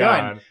Top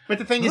Gun. But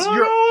the thing is,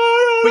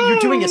 you're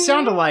doing a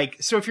sound-alike,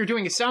 so if you're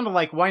doing a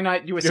sound-alike, why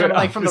not do a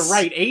sound-alike from the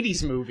right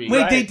 80s movie? Wait,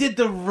 Right. they did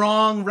the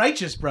wrong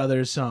Righteous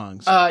Brothers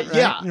songs.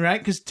 Yeah. Right?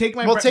 Because Take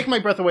My Well, Breath... Take My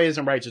Breath Away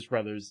isn't Righteous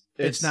Brothers.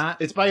 It's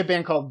not? It's by a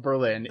band called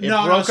Berlin. It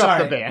No, broke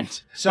sorry. up the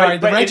band. Sorry,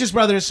 but the Righteous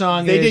Brothers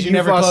song They is did You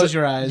Never Lost- Close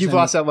Your Eyes. You've and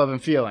Lost That Love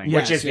and Feeling. Yeah.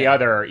 Which is the yeah.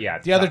 other,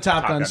 The other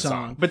Top Gun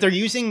song. But they're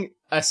using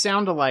a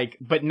sound-alike,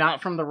 but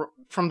not from the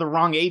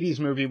wrong 80s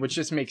movie, which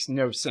just makes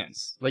no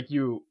sense. Like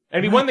you...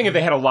 It'd be one thing if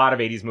they had a lot of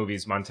 80s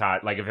movies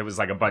montage, like if it was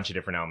like a bunch of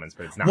different elements,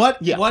 but it's not.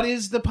 What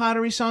is the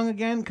pottery song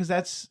again? Because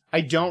that's...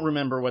 I don't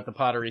remember what the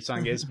pottery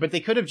song is, but they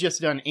could have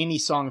just done any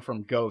song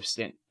from Ghost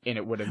and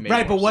it would have made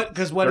Right, more but what... sense.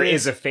 Because what There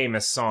is... is a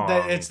famous song.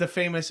 It's the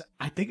famous...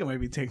 I think it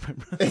might be Take My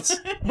Breath.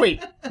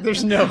 Wait,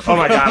 there's no... Oh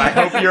my god, I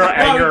hope you're...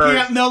 No, we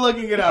can't, no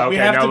looking it up. We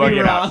Okay, have no to be looking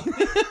it up. wrong.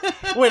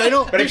 Wait, I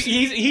don't... But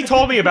he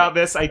told me about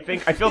this. I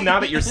feel now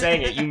that you're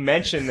saying it, you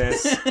mentioned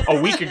this a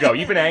week ago.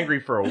 You've been angry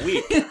for a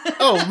week.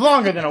 Oh,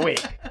 longer than a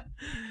week.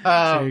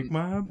 Take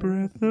my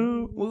breath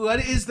away. What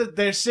is the...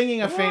 They're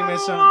singing a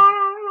famous song.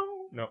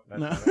 No,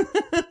 that's No. not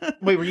it.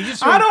 Wait, were you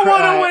just... I don't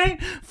want to wait.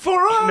 wait for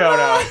a No.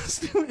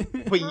 last-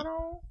 Wait,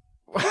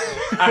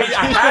 I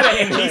had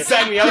it, and he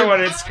sang the other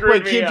one, and it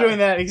screwed me keep up. Oh. doing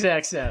that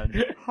exact sound.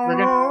 We're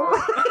gonna...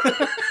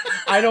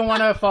 I Don't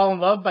Want to Fall in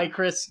Love by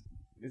Chris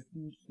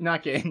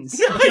Not Gaines.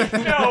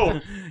 No.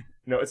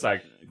 No, it's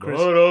like... Chris-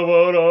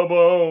 No,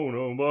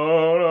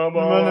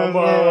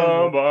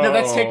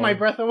 that's Take My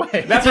Breath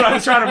Away. That's what I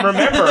was trying to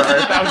remember.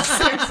 If that was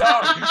the same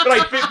song.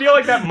 But I feel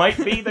like that might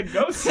be the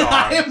Ghost song.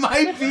 It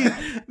might be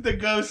the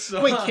ghost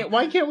song. Wait,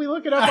 why can't we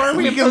look it up? Are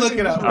we can look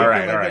it up. All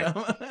right, We can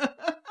all look it up.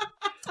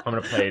 I'm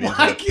going to play it into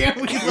Why it. can't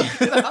we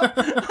look it up?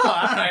 Oh,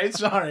 all right,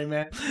 sorry,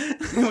 man.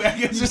 I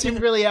guess You seem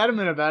really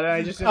adamant about it.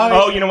 I just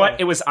Oh, you know what?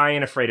 It was I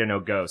Ain't Afraid of No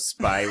Ghosts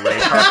by Ray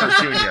Parker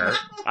Jr.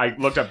 I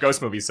looked up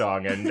Ghost Movie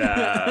song, and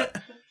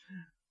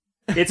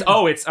it's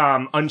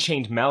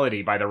Unchained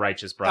Melody by the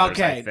Righteous Brothers,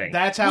 I Okay, think.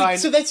 that's how I...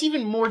 So that's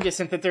even more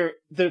distant that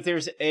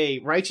there's a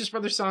Righteous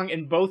Brothers song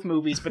in both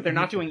movies, but they're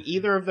not doing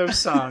either of those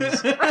songs.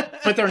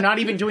 But they're not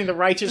even doing the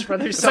Righteous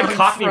Brothers It's song. like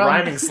Cockney from...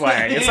 rhyming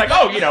slang. It's like,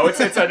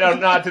 it's a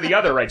nod to the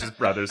other Righteous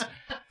Brothers.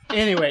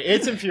 Anyway,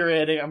 it's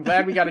infuriating. I'm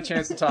glad we got a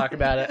chance to talk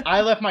about it.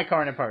 I left my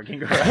car in a parking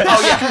garage.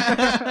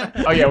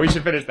 Oh yeah, we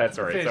should finish that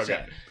story. It's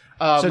Finish okay.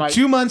 So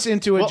 2 months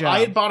into a job. I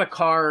had bought a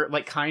car,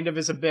 like, kind of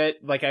as a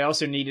bit. Like, I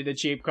also needed a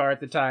cheap car at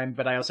the time,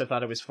 but I also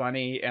thought it was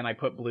funny, and I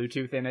put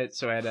Bluetooth in it,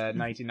 so I had a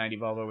 1990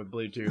 Volvo with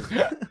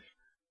Bluetooth.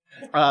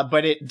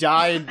 But it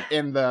died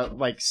in the,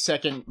 like,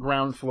 second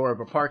ground floor of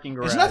a parking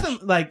garage.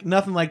 There's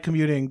nothing like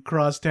commuting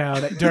cross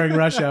town during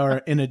rush hour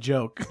in a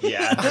joke.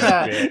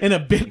 Yeah. In a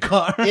bit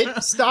car.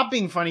 It stopped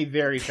being funny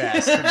very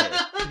fast to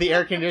me. The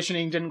air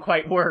conditioning didn't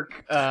quite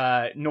work,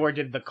 nor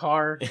did the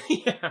car.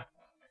 Yeah.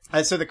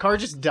 So the car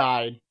just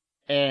died.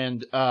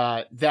 And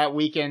that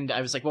weekend,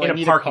 I was like, well, I In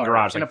need a parking a car.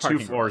 garage, In like a parking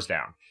 2 floors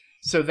down.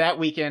 So that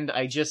weekend,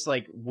 I just,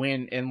 like,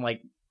 went and,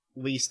 like,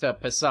 leased a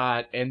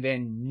Passat and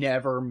then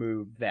never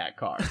moved that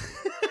car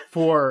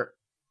for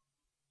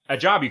a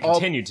job you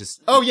continued to.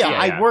 Oh yeah,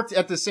 I worked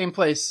at the same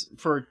place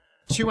for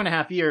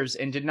 2.5 years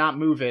and did not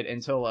move it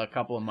until a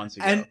couple of months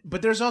ago.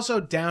 But there's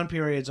also down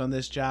periods on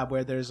this job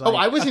where there's like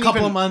I wasn't a couple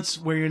even- of months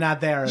where you're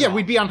not there. Yeah,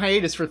 we'd be on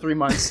hiatus for 3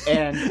 months,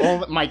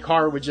 and my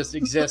car would just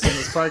exist in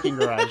this parking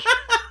garage,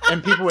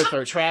 and people would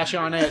throw trash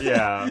on it.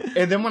 Yeah.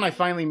 And then when I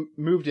finally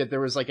moved it, there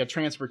was like a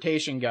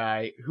transportation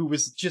guy who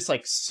was just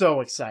like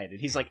so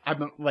excited. He's like,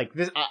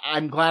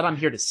 I'm glad I'm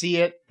here to see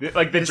it.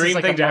 Like the This is dream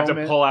like thing a to have to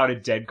moment. pull out a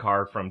dead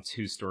car from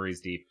 2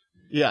 stories deep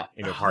Yeah.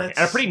 into a parking,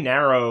 and a pretty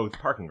narrow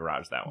parking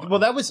garage. That one. Well,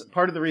 that was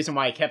part of the reason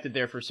why I kept it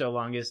there for so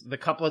long. Is the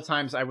couple of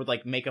times I would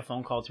like make a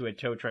phone call to a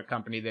tow truck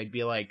company, they'd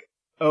be like,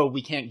 "Oh,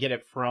 we can't get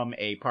it from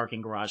a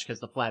parking garage because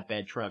the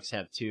flatbed trucks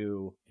have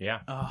too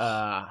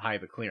high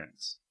of a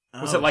clearance."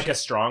 Was it like a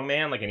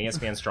strongman, like an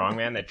ESPN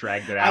strongman that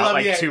dragged it I out, love-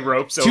 like yeah. 2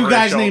 ropes over Two his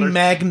guys named shoulders?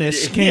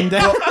 Magnus came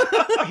down.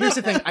 Here's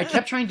the thing: I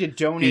kept trying to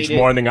donate Each it.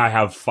 morning I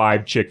have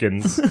 5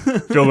 chickens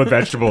filled with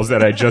vegetables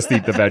that I just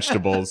eat the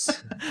vegetables.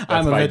 That's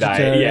I'm a my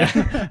vegetarian. diet.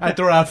 Yeah. I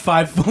throw out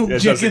 5 full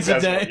It's so chickens a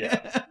successful, day.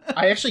 yeah.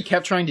 I actually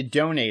kept trying to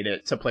donate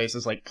it to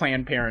places like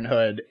Planned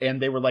Parenthood, and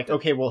they were like,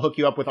 "Okay, we'll hook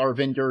you up with our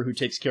vendor who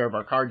takes care of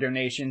our car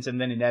donations," and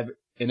then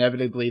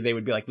inevitably they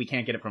would be like, "We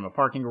can't get it from a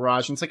parking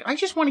garage," and it's like, I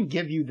just want to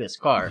give you this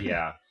car.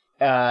 Yeah.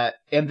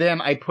 And then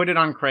I put it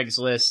on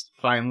Craigslist.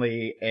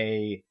 Finally,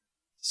 a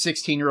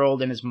 16-year-old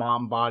and his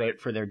mom bought it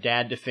for their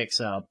dad to fix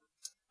up.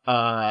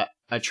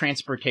 A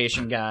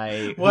transportation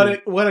guy. What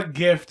a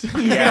gift!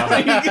 Yeah.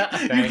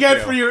 you get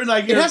you. for your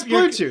like. It has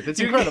Bluetooth. It's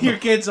incredible. Your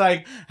kid's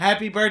like,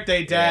 "Happy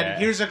birthday, Dad! Yeah.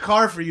 Here's a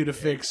car for you to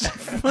fix."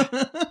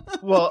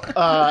 Well,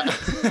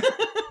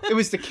 it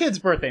was the kid's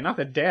birthday, not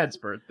the dad's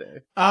birthday.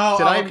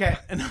 Okay.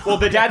 Well,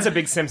 the dad's a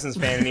big Simpsons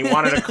fan, and he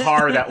wanted a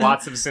car that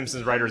lots of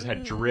Simpsons writers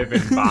had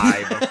driven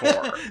by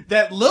before.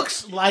 That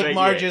looks like Yeah.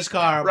 Marge's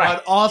car, Right.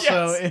 but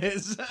also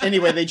is.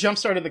 Anyway, they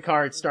jump-started the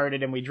car, it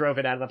started, and we drove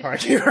it out of the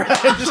parking garage.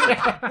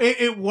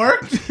 It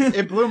worked.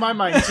 It blew my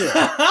mind, too.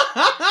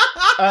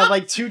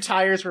 Like 2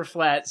 tires were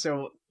flat,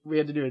 so we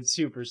had to do it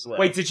super slow.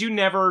 Wait, did you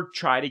never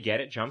try to get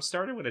it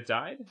jump-started when it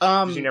died?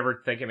 Did you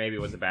never think it maybe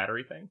was a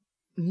battery thing?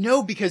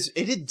 No, because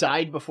it had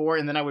died before,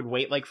 and then I would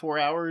wait like 4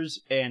 hours,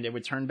 and it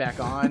would turn back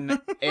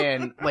on,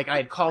 and like I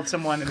had called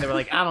someone, and they were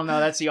like, "I don't know,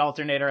 that's the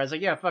alternator." I was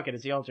like, "Yeah, fuck it,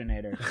 it's the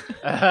alternator."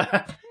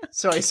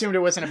 So I assumed it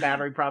wasn't a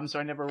battery problem, so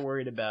I never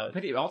worried about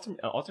But it. the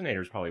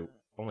alternator is probably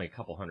only a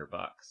couple $100.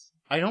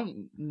 I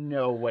don't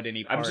know what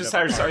any part I'm just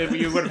of a sorry. car-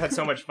 You would have had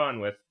so much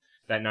fun with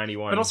that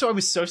 91. But also, I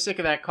was so sick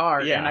of that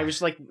car, Yeah. and I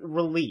was like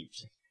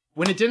relieved.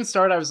 When it didn't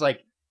start, I was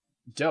like,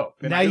 dope.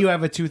 And Now I, you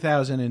have a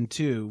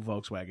 2002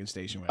 Volkswagen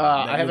station wagon.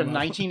 I have a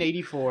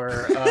 1984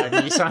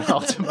 Nissan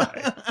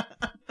Altima.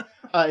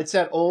 It's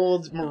that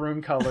old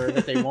maroon color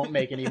that they won't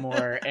make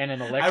anymore, and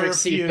an electric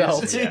seat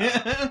belt. I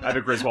have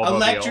a Griswold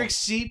Electric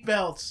seat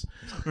belts.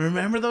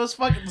 Remember those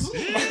fucking?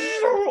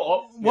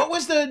 What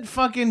was the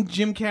fucking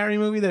Jim Carrey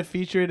movie that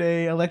featured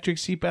a electric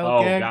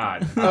seatbelt Oh, gag?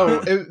 God.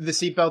 The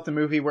seatbelt, the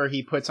movie where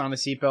he puts on a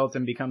seatbelt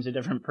and becomes a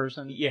different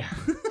person. Yeah.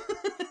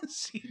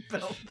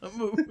 Seatbelt, the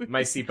movie.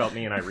 My seatbelt,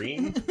 me and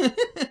Irene.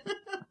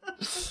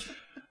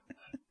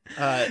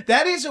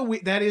 That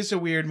is a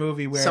weird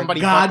movie where Somebody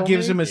God buckle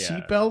gives me? him a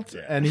Yeah.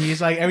 seatbelt, and he's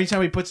like, every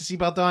time he puts a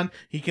seatbelt on,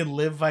 he can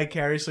live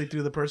vicariously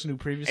through the person who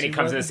previously. And he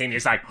comes in the was. scene and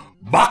he's like,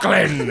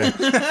 buckling!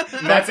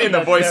 That's in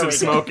the voice of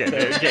Smoking,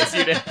 in case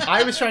you didn't.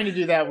 I was trying to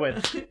do that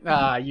with,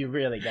 you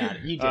really got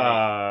it. You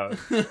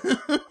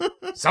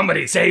did.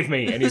 Somebody save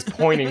me! And he's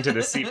pointing to the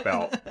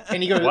seatbelt.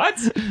 And he goes, What?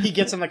 He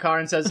gets in the car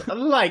and says,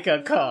 like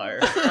a car.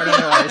 I don't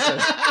know why he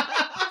says.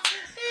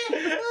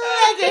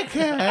 Like a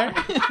car.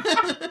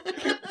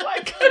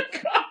 Like a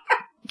car!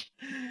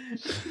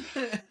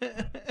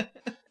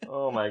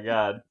 Oh my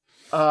god.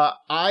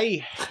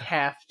 I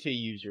have to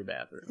use your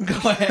bathroom.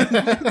 Go ahead.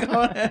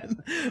 Go ahead.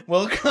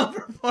 We'll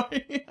cover for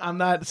you. I'm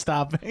not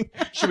stopping.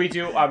 Should we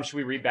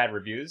read bad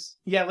reviews?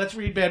 Yeah, let's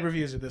read bad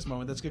reviews at this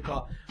moment. That's a good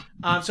call.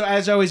 So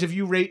as always, if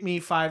you rate me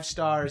 5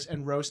 stars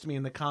and roast me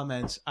in the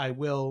comments, I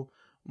will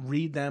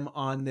read them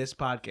on this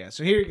podcast.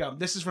 So here you go.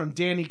 This is from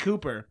Danny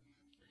Cooper.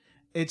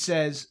 It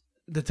says,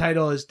 the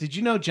title is, "Did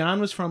you know John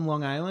was from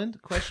Long Island?"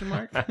 Question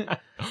mark.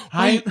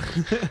 Hi.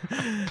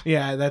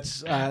 Yeah,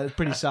 that's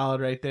pretty solid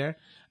right there.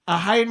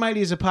 High and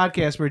Mighty is a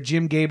podcast where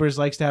Jim Gabers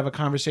likes to have a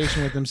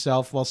conversation with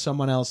himself while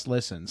someone else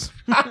listens.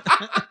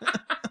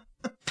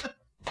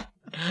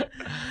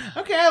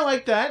 Okay, I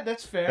like that.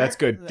 That's fair. That's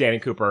good, Danny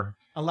Cooper.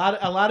 A lot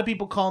of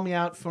people call me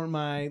out for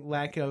my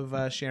lack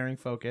of sharing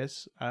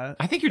focus.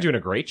 I think you're doing a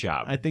great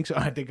job. I think so.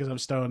 I think because I'm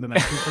stoned and I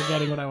keep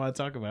forgetting what I want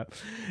to talk about.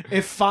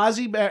 If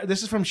Fozzie Bear,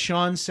 this is from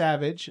Sean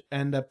Savage,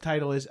 and the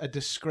title is "A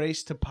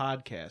Disgrace to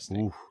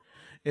Podcasting." Oof.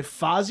 If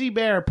Fozzie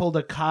Bear pulled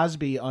a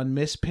Cosby on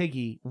Miss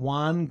Piggy,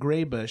 Juan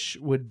Graybush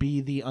would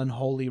be the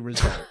unholy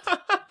result.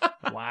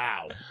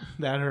 Wow,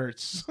 that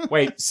hurts.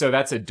 Wait, so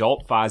that's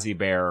adult Fozzie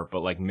Bear,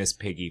 but like Miss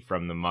Piggy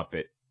from the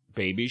Muppet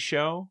Baby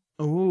Show?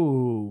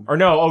 Ooh. Or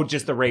no,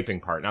 just the raping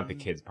part, not the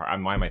kids part.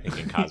 Why am I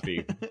thinking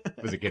Cosby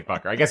was a kid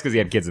fucker? I guess because he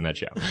had kids in that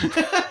show.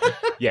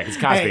 Yeah, because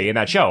Cosby in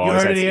that show. You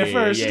always heard it had- here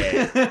first.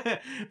 Yeah.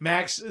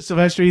 Max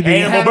Silvestri, the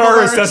Hannibal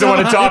Buress doesn't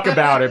want to talk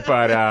about it,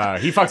 but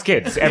he fucks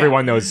kids.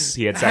 Everyone knows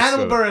he had sex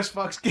Hannibal with. Buress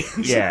fucks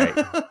kids. Yeah.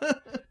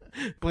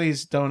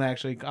 Please don't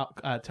actually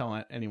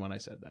tell anyone I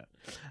said that.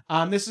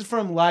 This is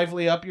from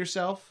Lively Up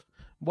Yourself.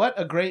 What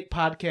a great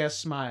podcast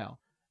smile.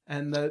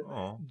 And the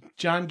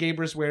John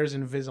Gabris wears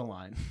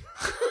Invisalign.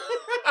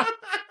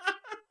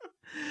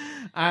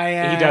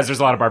 He does. There's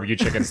a lot of barbecue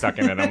chicken stuck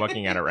in it. I'm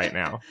looking at it right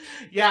now.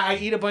 Yeah, I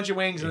eat a bunch of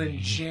wings and then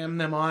jam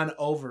them on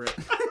over it.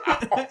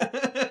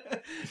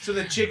 So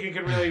the chicken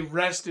can really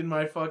rest in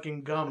my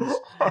fucking gums.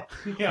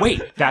 Yeah.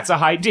 Wait, that's a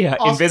idea.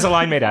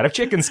 Invisalign made out of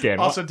chicken skin.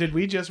 Also, did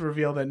we just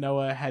reveal that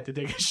Noah had to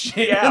take a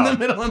shit Yeah. in the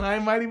middle of High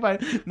and Mighty by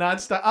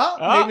not stop?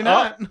 Maybe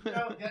not.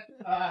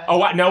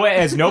 What? Noah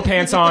has no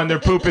pants on. Their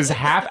poop is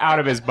half out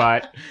of his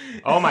butt.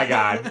 Oh my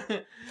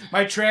god.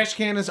 My trash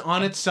can is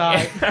on its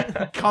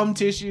side. Cum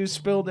tissue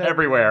spilled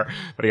Everywhere.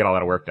 But he got a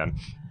lot of work done.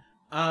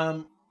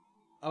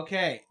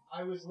 Okay.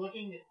 I was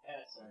looking at...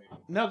 Sorry.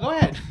 No, go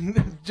ahead.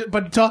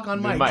 But talk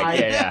on mic.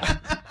 Yeah.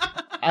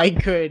 I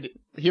could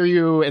hear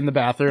you in the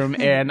bathroom,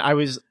 and I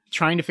was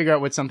trying to figure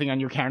out what something on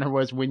your counter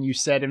was when you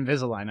said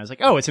Invisalign. I was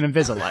like, oh, it's an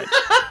Invisalign.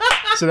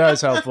 So that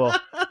was helpful.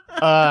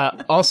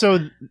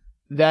 Also,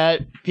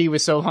 that pee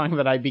was so long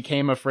that I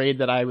became afraid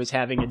that I was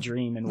having a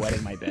dream and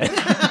wetting my bed.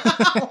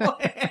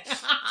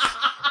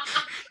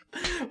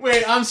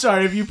 Wait, I'm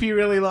sorry. If you pee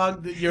really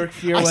long, your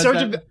fear was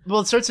that...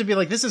 It starts to be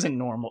like, this isn't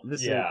normal.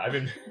 This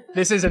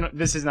is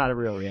not a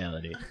real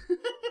reality.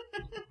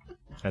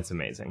 That's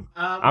amazing.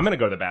 I'm going to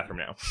go to the bathroom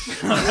now.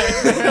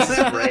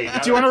 Great.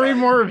 Do you want to read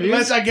more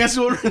reviews? I guess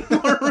we'll read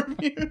more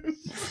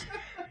reviews.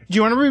 Do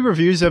you want to read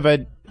reviews of a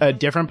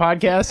different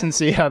podcast and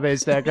see how they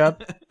stack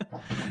up?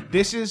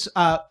 This is,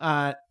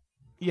 yeah.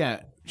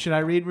 Should I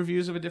read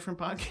reviews of a different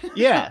podcast?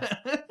 Yeah.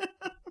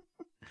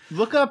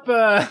 Look up,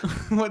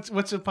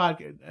 What's a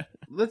podcast?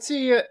 let's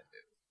see,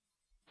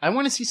 I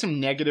want to see some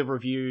negative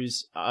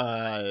reviews,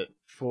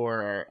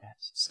 for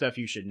stuff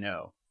you should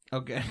know.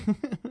 Okay.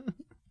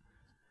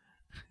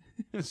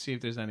 Let's see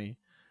if there's any.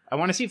 I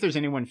want to see if there's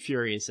anyone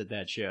furious at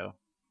that show.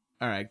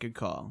 All right, good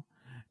call.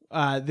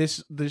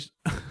 This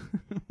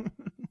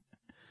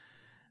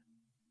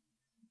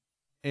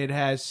it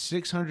has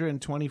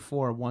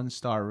 624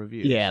 one-star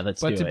reviews. Yeah, let's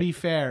do it. But to be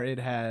fair, it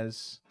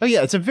has Oh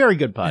yeah, it's a very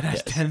good it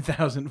has podcast.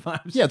 10,000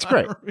 5-star Yeah, it's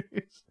great.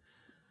 reviews.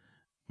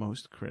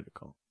 Most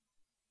critical.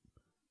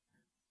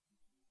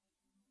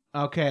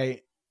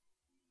 Okay.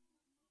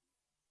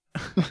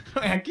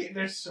 I can't,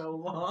 they're so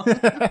long.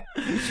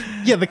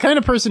 Yeah, the kind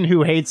of person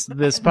who hates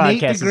this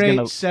Nate podcast the is Great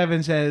gonna.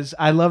 7 says,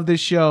 I love this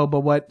show, but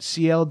what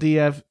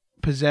CLDF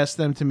possessed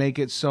them to make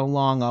it so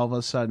long all of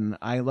a sudden?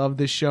 I love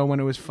this show when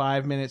it was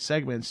 5-minute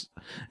segments.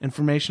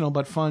 Informational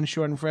but fun,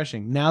 short and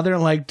refreshing. Now they're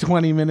like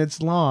 20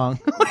 minutes long.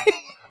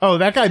 Oh,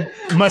 that guy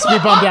must be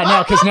bummed out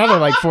now because now they're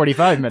like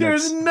 45 minutes.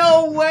 There's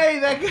no way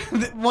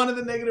that one of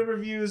the negative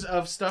reviews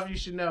of Stuff You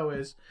Should Know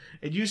is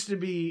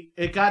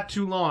it got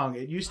too long.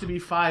 It used to be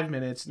 5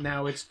 minutes.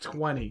 Now it's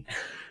 20.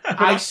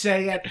 I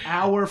say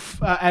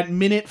at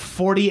minute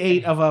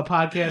 48 of a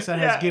podcast that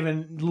has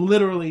given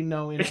literally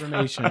no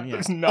information. Yeah.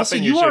 There's nothing Also,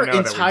 you you should are know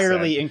that we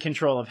entirely said. in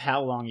control of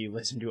how long you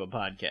listen to a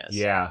podcast.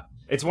 Yeah.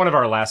 It's one of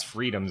our last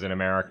freedoms in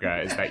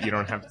America is that you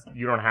don't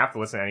have to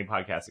listen to any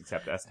podcast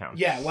except S-Town.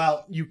 Yeah,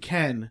 well, you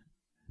can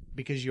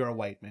because you're a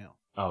white male.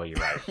 Oh, you're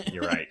right.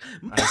 You're right.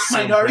 I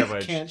assume Minorities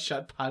privilege. can't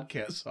shut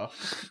podcasts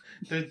off.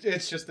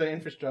 It's just the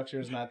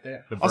infrastructure is not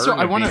there. The burden Also,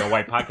 I of wanna- being a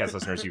white podcast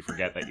listener is you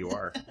forget that you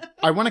are.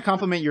 I want to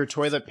compliment your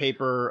toilet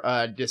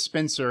paper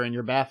dispenser in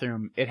your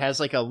bathroom. It has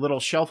like a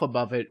little shelf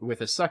above it with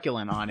a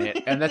succulent on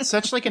it, and that's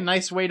such like a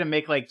nice way to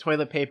make like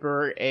toilet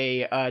paper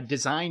a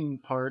design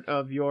part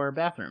of your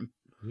bathroom.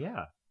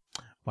 Yeah.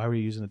 Why were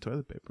you using the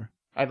toilet paper?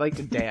 I like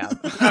to dab.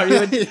 Are you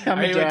I'm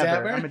are a you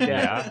dabber. a I'm a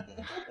dabber?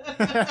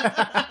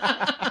 dabber.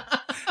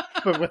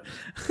 But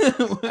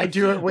I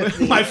do it with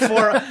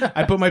the...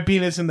 I put my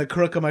penis in the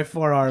crook of my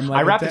forearm. Like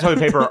I wrap the toilet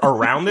paper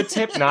around the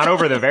tip, not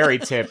over the very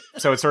tip.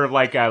 So it's sort of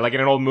like in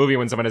an old movie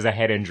when someone has a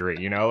head injury,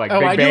 you know, like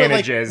big I do it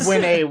bandages. like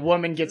when a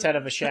woman gets out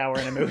of a shower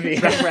in a movie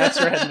and wraps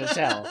her head in a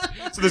towel.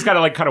 So there's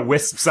kind of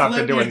wisps up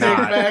into a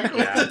knot. back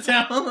Yeah. with the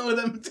towel, with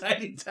a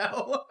tiny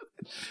towel.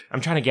 I'm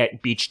trying to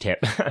get beach tip.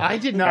 I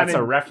did not... That's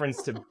a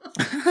reference to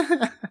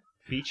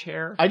beach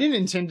hair. I didn't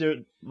intend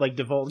to like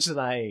divulge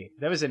that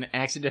that was an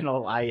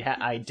accidental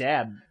I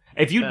dabbed.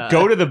 If you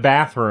go to the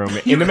bathroom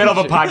in the middle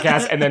of a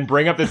podcast and then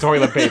bring up the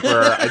toilet paper,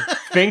 I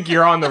think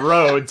you're on the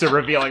road to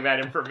revealing that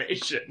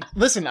information.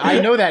 Listen, I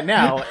know that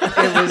now.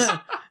 It was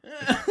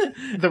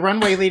the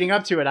runway leading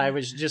up to it. I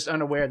was just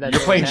unaware that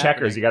You're it playing was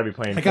checkers. You happening. got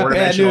to be playing I got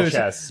bad four-dimensional news.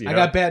 chess. You know? I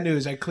got bad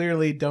news. I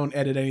clearly don't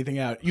edit anything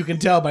out. You can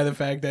tell by the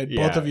fact that both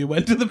Yeah. of you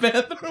went to the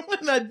bathroom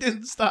and I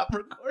didn't stop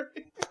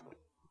recording.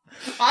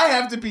 I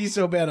have to pee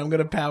so bad. I'm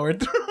gonna power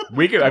through.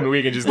 We can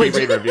just keep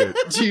reading reviews.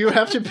 Do you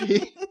have to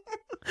pee?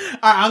 All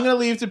right, I'm gonna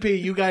leave to pee.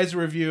 You guys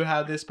review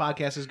how this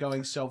podcast is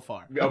going so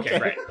far. Okay,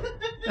 right.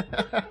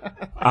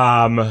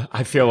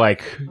 I feel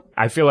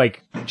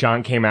like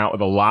John came out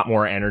with a lot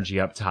more energy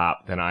up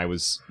top than I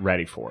was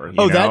ready for. You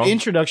know? That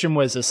introduction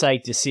was a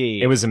sight to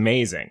see. It was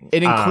amazing.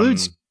 It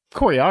includes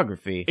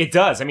choreography. It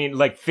does. I mean,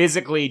 like,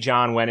 physically,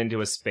 John went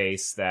into a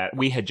space that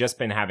we had just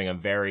been having a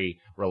very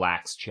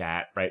relaxed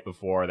chat right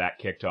before that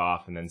kicked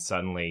off, and then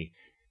suddenly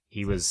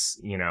he was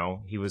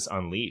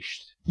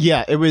unleashed.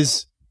 Yeah, it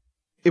was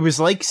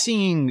like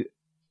seeing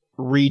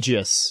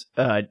Regis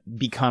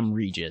become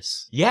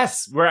Regis.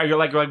 Yes, where you're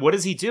like, what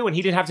does he do? And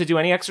he didn't have to do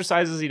any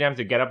exercises. He didn't have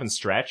to get up and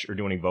stretch or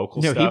do any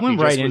vocal stuff. No, he went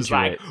right just was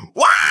into like, it.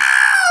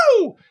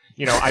 Wow!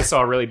 You know, I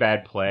saw a really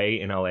bad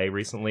play in LA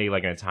recently,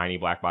 like in a tiny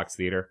black box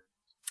theater.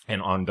 And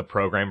on the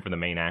program for the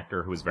main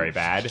actor, who was very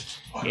bad,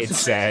 it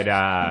said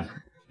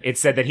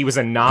that he was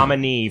a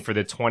nominee for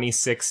the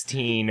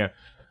 2016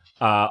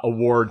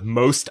 award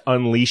Most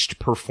Unleashed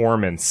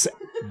Performance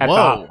at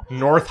the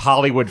North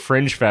Hollywood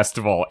Fringe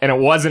Festival. And it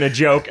wasn't a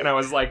joke. And I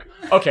was like,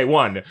 okay,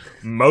 1,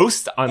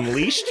 Most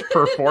Unleashed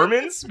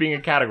Performance being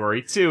a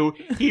category. 2,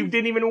 he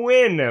didn't even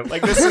win.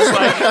 Like, this is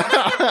like,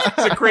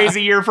 it's a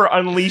crazy year for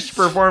unleashed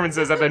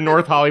performances at the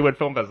North Hollywood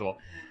Film Festival.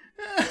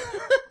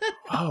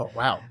 Oh,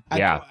 wow.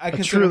 Yeah. I A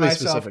consider truly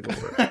myself,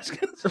 specific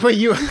word. Wait,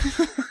 you...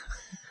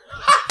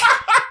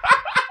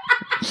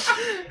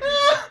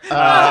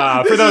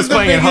 For those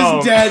playing at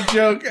home, biggest dad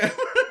joke.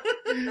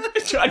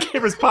 John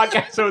Cameron's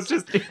podcast, so it's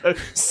just a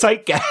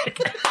sight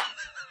gag.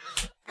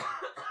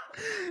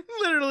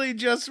 Literally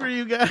just for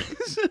you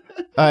guys.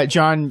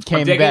 John came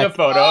I'm taking back. a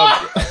photo.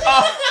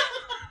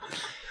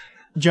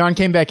 John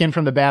came back in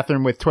from the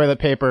bathroom with toilet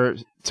paper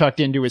tucked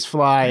into his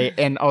fly,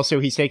 and also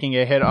he's taking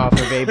a hit off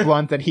of a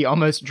blunt that he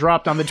almost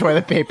dropped on the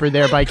toilet paper,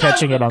 thereby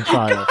catching it on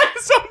fire.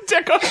 So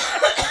tickled.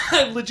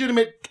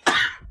 Legitimate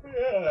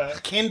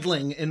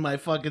kindling in my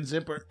fucking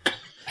zipper.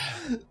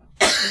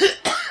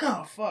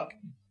 Oh, fuck.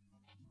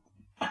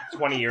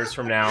 20 years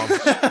from now.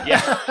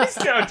 Yeah, he's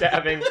now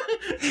dabbing.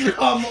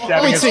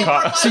 Dabbing Wait, his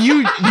cock. so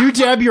you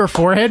dab your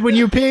forehead when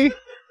you pee?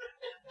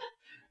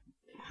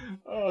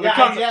 Oh, I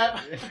dab.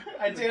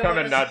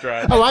 coming not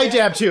dry. Oh, I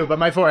dab too, but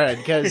my forehead,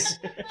 because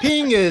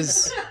peeing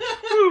is...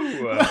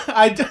 Ooh.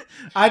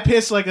 I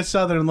piss like a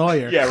Southern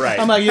lawyer. Yeah, right.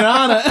 I'm like, Your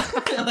Honor,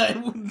 and I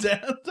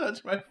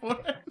touch my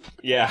forehead.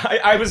 Yeah,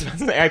 I was going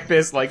to say I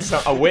pissed like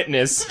a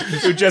witness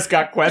who just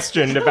got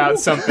questioned about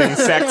something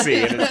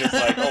sexy, and it's just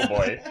like, oh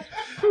boy.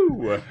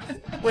 Ooh.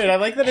 Wait, I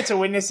like that it's a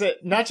witness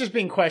that not just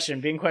being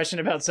questioned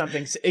about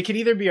something. It could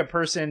either be a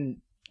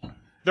person...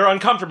 They're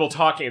uncomfortable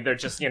talking. They're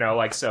just,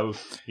 like, so,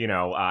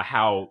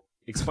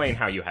 explain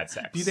how you had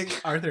sex. Do you think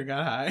Arthur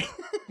got high?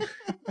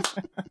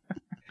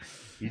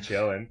 He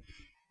chilling.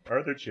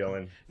 Arthur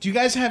chilling. Do you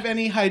guys have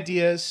any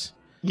ideas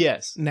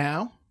Yes.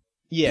 now?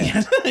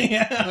 Yeah.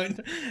 Yeah.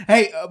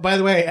 Hey, by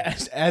the way,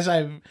 as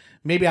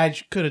maybe I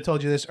could have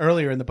told you this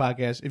earlier in the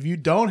podcast. If you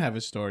don't have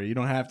a story, you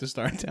don't have to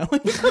start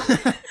telling.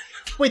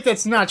 Wait,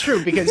 that's not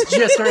true, because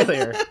just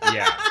earlier...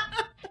 Yeah.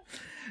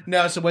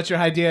 No, so what's your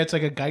idea? It's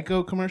like a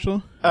Geico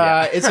commercial?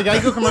 It's a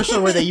Geico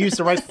commercial where they use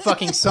the right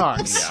fucking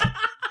songs.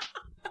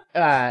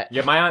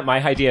 Yeah.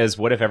 My idea is,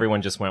 what if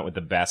everyone just went with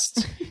the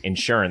best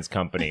insurance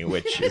company,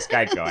 which is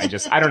Geico?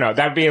 I don't know.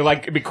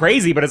 It'd be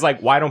crazy, but it's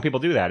like, why don't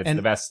people do that? It's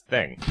the best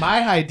thing.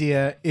 My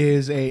idea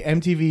is a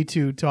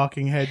MTV2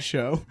 talking head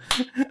show.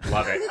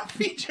 Love it.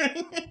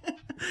 Featuring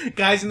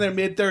guys in their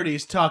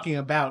mid-30s talking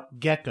about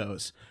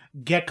geckos.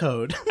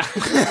 Geckoed.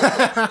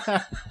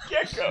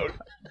 Gecko.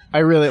 I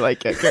really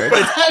like it.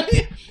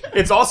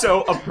 It's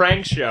also a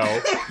prank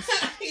show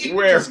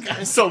where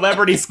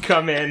celebrities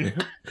come in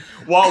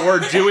while we're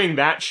doing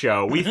that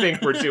show. We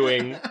think we're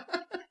doing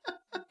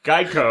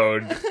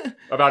Geico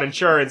about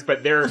insurance,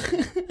 but they're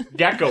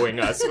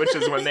geckoing us, which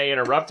is when they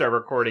interrupt our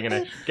recording in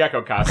a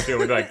gecko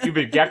costume and be like, you've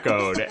been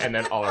geckoed, and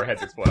then all our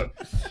heads explode.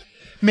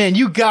 Man,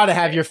 you gotta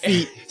have your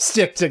feet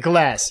stick to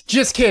glass.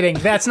 Just kidding.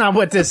 That's not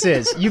what this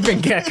is. You've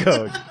been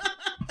geckoed.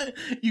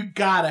 You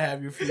gotta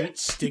have your feet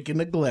stick in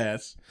the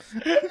glass.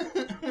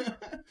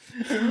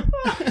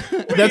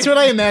 That's what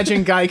I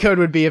imagine Guy Code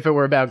would be if it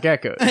were about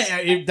geckos.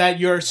 That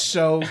you're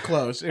so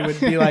close. It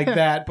would be like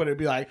that, but it'd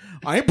be like,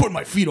 I ain't putting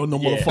my feet on no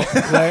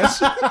motherfucking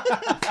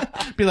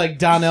glass. Be like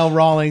Donnell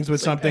Rawlings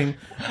with something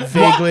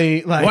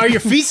vaguely like. Why are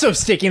your feet so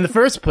sticky in the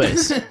first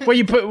place? Where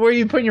are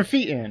you putting your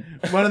feet in?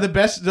 One of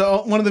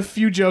the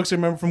few jokes I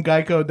remember from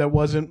Guy Code that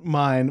wasn't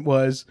mine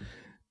was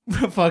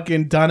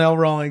fucking Donnell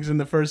Rawlings in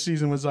the first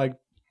season was like,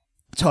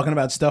 talking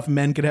about stuff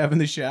men could have in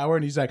the shower,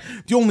 and he's like,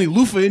 the only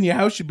loofah in your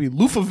house should be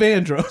loofah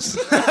Vandross.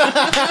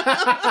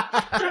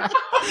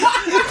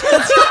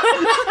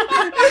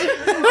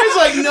 It's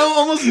like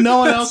almost no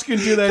one else can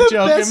do that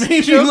joke. Best It made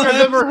me joke laugh.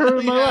 I've ever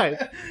heard in my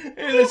life.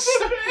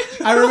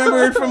 I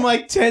remember it from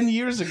like 10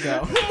 years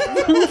ago.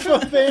 Loofah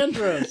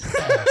Vandross.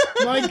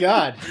 My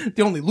God.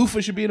 The only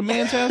loofah should be in a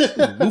man's house.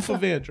 Loofah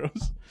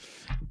Vandross.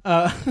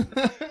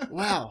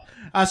 Wow.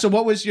 So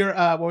what was your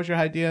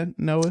idea,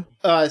 Noah?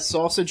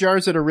 Salsa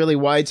jars that are really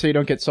wide so you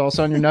don't get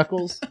salsa on your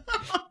knuckles.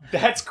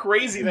 That's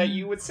crazy that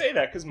you would say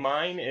that, because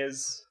mine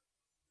is,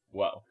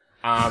 well,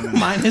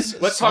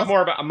 Let's talk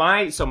more about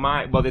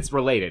well, it's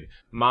related.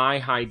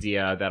 My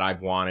idea that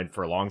I've wanted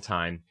for a long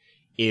time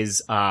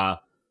is a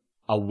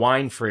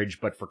wine fridge,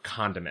 but for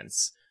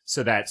condiments.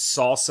 So that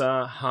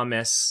salsa,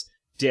 hummus,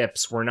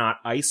 dips were not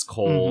ice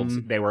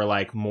cold. They were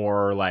like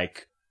more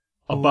like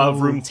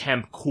above room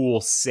temp,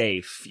 cool,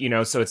 safe.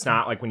 So it's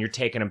not like when you're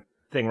taking a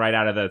thing right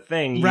out of the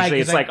thing. Usually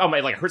it's like, oh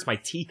my, like it hurts my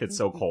teeth. It's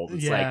so cold.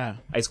 It's like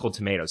ice cold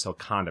tomatoes. So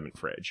condiment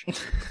fridge,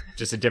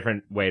 just a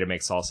different way to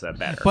make salsa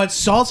better. But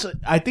salsa,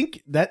 I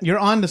think that you're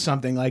onto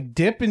something. Like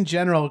dip in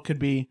general could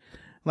be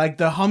like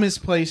the hummus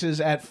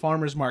places at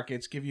farmers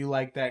markets give you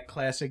like that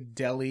classic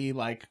deli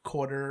like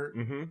quarter.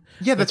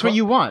 Yeah, that's what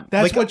you want.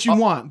 That's what you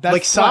want. That's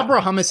like fun.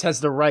 Sabra hummus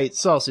has the right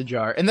salsa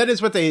jar, and that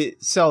is what they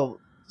sell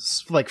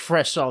like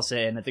fresh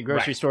salsa in at the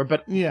grocery store.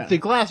 But the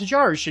glass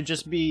jars should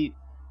just be.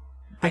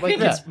 I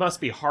think it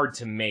must be hard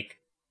to make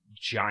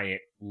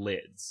giant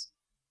lids.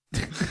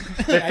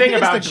 The thing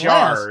about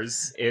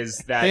jars is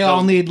that they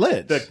all need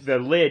lids. The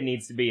lid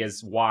needs to be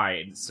as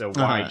wide, so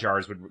wide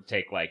jars would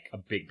take like a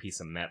big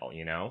piece of metal,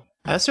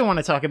 I also want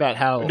to talk about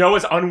how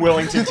Noah's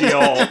unwilling to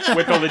deal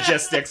with the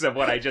logistics of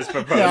what I just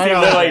proposed. He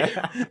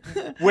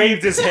literally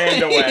waved his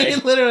hand away. He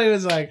literally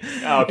was like,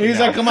 okay, he's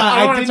like, come on,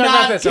 I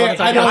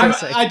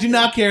do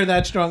not care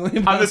that strongly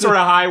about I'm the sort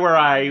of high where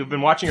I've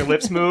been watching your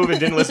lips move and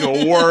didn't listen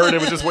to a word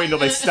and was just waiting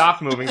until they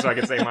stopped moving so I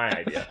could say my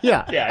idea.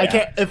 Yeah. I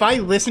can't, if I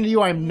listen to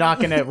you, I'm not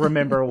going to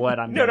remember what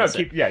I'm going to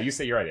say. You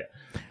say your idea.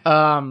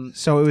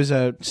 So it was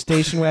a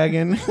station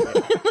wagon.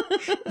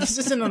 This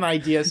isn't an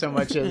idea so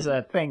much as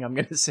a thing I'm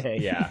going to say.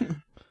 Yeah.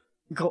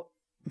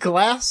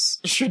 Glass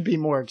should be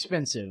more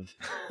expensive.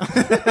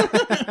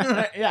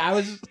 Yeah, I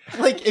was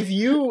like, if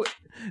you...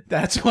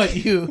 That's what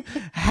you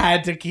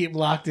had to keep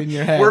locked in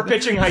your head. We're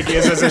pitching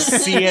ideas as a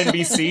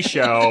CNBC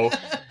show,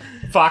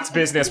 Fox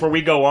Business, where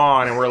we go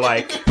on and we're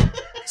like...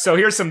 So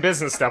here's some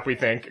business stuff we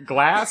think.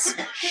 Glass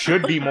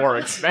should be more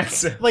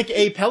expensive. Like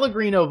a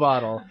Pellegrino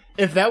bottle,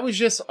 if that was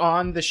just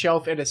on the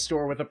shelf at a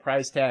store with a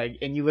price tag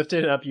and you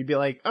lifted it up, you'd be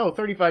like, oh,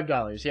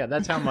 $35. Yeah,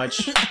 that's how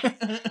much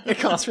it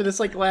costs for this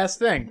like glass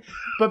thing.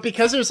 But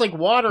because there's like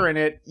water in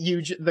it,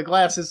 the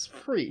glass is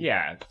free.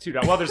 Yeah,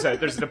 $2. Well, there's a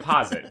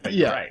deposit. But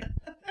you're right.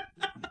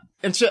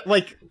 And so,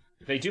 like...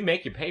 They do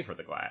make you pay for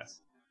the glass.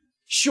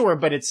 Sure,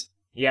 but it's...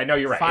 Yeah, no,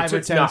 you're right. 5 or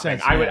 10 nothing.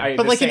 cents.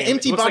 But like an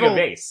empty bottle, like a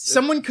vase.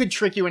 Someone could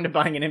trick you into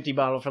buying an empty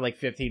bottle for like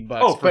 $15.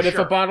 Oh, but if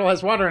a bottle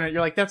has water in it,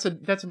 you're like, that's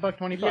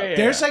 $1.20. Yeah.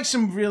 There's like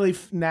some really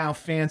now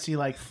fancy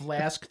like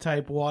flask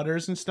type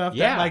waters and stuff.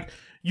 Yeah, that, like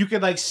you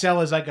could like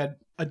sell as like a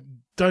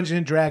Dungeons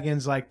and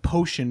Dragons like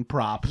potion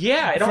prop.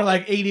 Yeah, for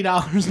like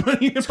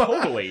 $80.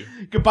 Totally,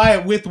 you could buy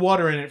it with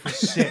water in it for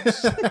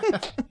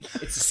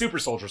 $6. It's a super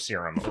soldier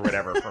serum or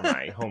whatever for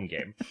my home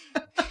game.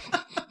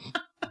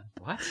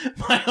 What?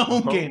 My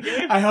home game.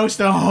 I host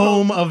a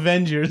home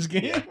Avengers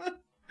game.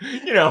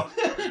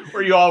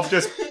 Where you all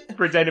just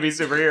pretend to be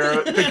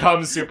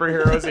become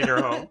superheroes in your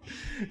home.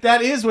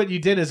 That is what you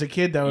did as a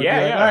kid, though.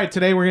 Yeah, like, all right,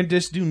 today we're going to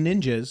just do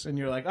ninjas. And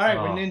you're like, all right,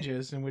 we're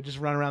ninjas. And we just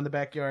run around the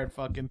backyard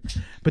fucking.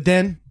 But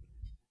then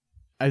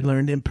I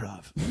learned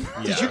improv.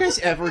 Yeah. Did you guys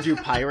ever do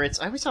pirates?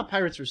 I always thought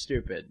pirates were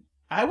stupid.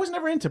 I was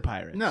never into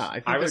pirates. No,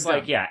 I was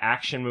like,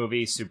 action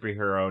movie,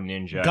 superhero,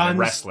 ninja, and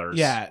wrestlers.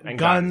 Yeah, and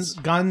guns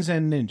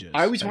and ninjas.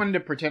 I always wanted to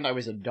pretend I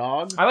was a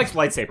dog. I liked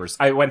lightsabers.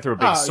 I went through a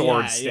big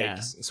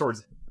sticks and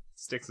swords.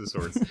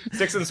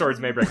 Sticks and swords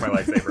may break my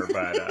lightsaber,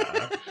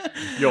 but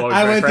you'll always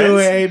I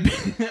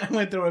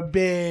went through a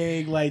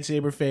big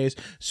lightsaber phase.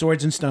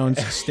 Swords and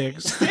stones,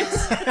 sticks.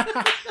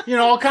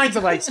 All kinds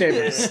of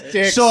lightsabers.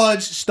 Sticks.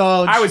 Swords,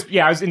 stones. I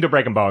was into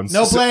breaking bones.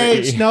 No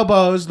blades, no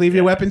bows. Leave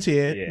your weapons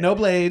here. Yeah. No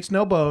blades,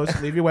 no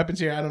bows. Leave your weapons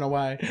here. I don't know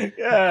why.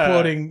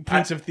 Quoting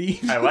Prince of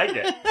Thieves. I like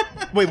it.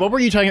 Wait, what were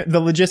you talking? The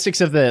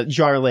logistics of the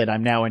jar lid.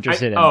 I'm now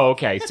interested in. Oh,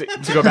 okay.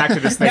 To go back to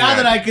this thing. Now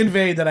that I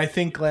conveyed that I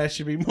think glass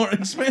should be more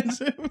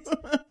expensive.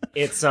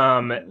 It's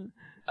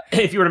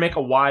if you were to make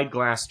a wide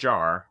glass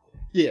jar.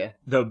 Yeah.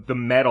 The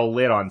metal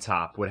lid on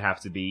top would have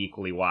to be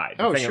equally wide.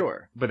 Oh,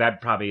 sure. But that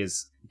probably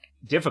is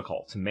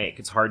difficult to make.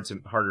 It's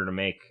harder to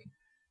make.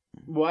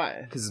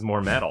 Why? Because it's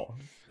more metal.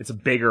 It's a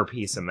bigger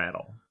piece of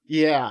metal.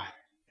 Yeah.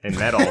 And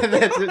metal.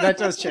 that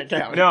does check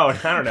out. No, I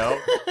don't know.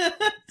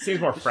 Seems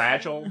more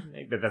fragile.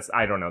 But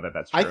I don't know that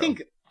that's true.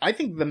 I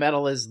think the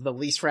metal is the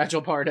least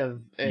fragile part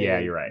of a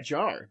you're right.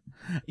 jar.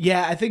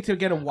 Yeah, I think to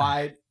get a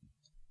wide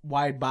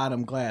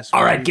bottom glass.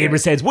 All right,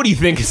 Gamer's Heads, what do you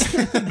think is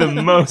the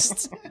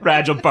most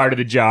fragile part of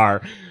the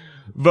jar?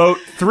 Vote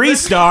 3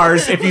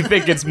 stars if you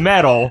think it's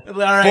metal. All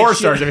right, 4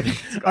 stars if you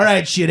think it's all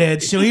right,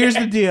 shitheads. So here's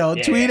the deal.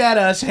 Tweet at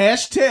us,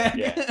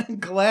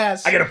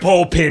 #glass. I got a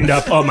poll pinned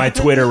up on my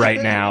Twitter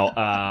right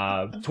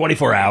now.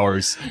 24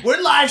 hours.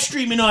 We're live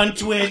streaming on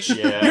Twitch.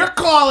 You're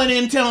calling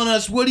in telling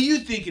us, what do you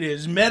think it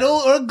is, metal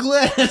or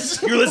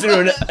glass? You're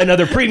listening to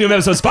another premium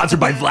episode sponsored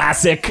by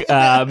Vlasic.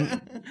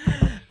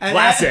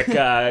 Classic.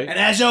 And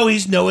as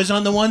always, Noah's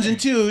on the 1s and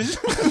 2s.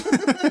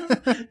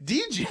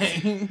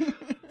 DJ.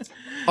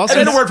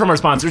 And then a word from our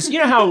sponsors. You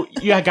know how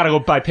you gotta go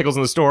buy pickles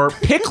in the store?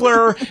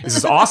 Pickler is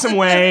this awesome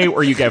way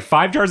where you get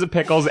 5 jars of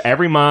pickles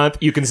every month.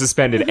 You can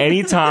suspend at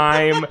any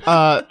time.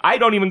 I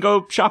don't even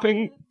go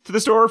shopping to the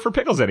store for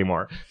pickles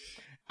anymore.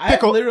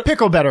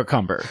 Pickle better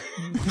cumber.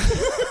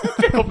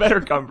 Pickle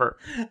better cumber.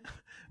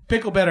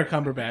 Pickle better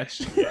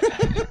Cumberbatch.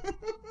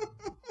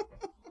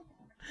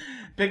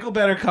 Pickle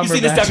better Cumberbatch. You see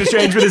this Doctor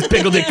Strange with his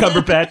pickle dick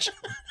Cumberbatch?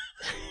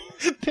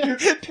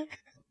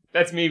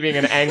 That's me being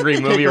an angry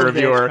movie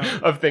reviewer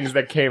of things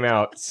that came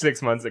out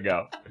 6 months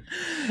ago.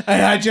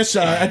 I just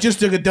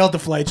took a Delta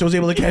flight, so I was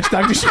able to catch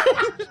Doctor Strange.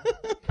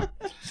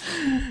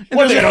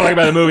 One thing I don't like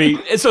about the movie,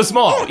 it's so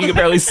small, you can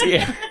barely see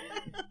it.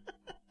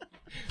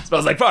 It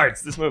smells like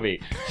farts, this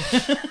movie.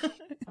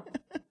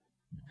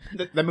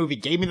 The movie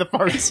gave me the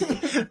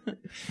farts.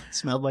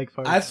 Smelled like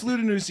farts. I flew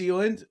to New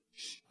Zealand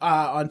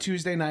on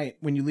Tuesday night.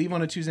 When you leave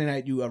on a Tuesday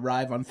night, you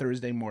arrive on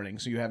Thursday morning,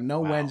 so you have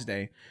no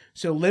Wednesday.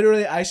 So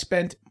literally, I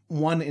spent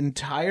one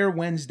entire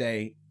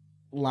Wednesday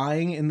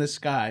lying in the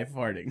sky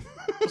farting.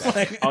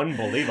 Like,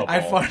 unbelievable.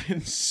 I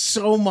farted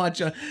so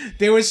much.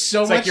 There was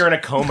so it's much. It's like you're in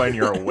a coma and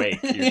you're awake.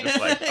 You're just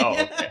like,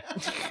 oh, okay.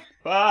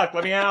 Fuck,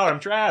 let me out. I'm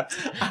trapped.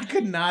 I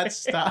could not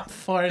stop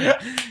farting.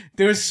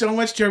 There was so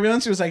much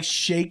turbulence. It was like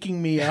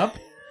shaking me up.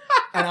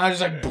 And I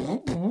was like,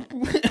 boop, boop,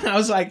 boop. And I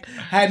was like,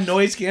 had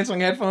noise canceling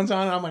headphones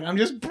on. And I'm like, I'm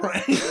just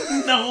praying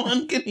no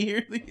one can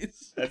hear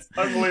these. That's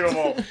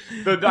unbelievable.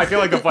 I feel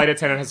like the flight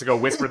attendant has to go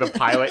whisper the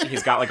pilot.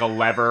 He's got like a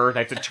lever.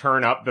 They have to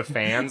turn up the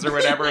fans or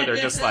whatever. They're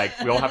just like,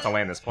 we'll have to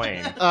land this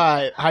plane.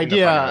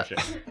 Idea,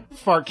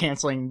 fart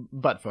canceling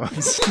butt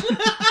phones.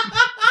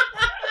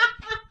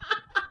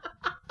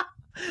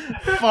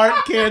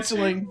 Fart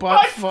canceling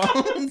butt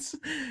phones.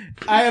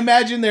 I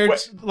imagine they're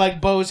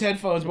like Bose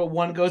headphones, but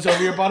one goes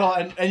over your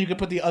butthole and you can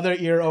put the other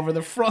ear over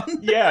the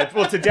front. Yeah,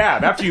 well, it's a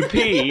dab. After you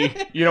pee,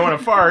 you don't want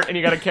to fart and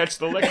you got to catch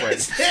the liquid.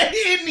 It's the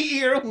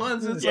in-ear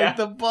ones. It's like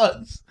the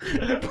buds.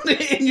 Put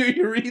it in your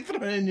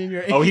urethra and in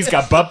your anus. Oh, he's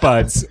got butt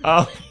buds.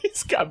 Oh,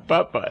 he's got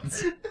butt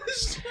buds.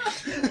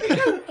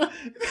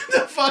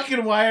 The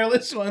fucking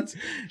wireless ones.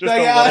 Just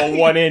like, a little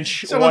 1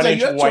 inch, someone's 1 like,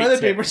 inch you have white toilet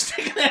tip. paper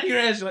sticking out your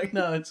ass. You're like,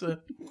 no, it's a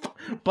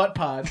butt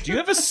pod. Do you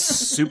have a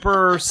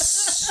super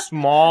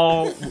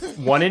small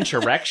 1 inch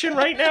erection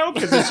right now?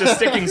 Because it's just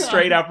sticking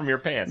straight out from your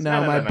pants.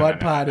 No, my butt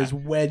pod is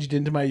wedged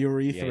into my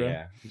urethra.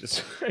 Yeah.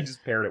 I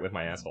just paired it with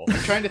my asshole.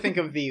 I'm trying to think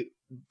of the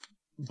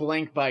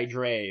blank by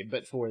Dre,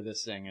 but for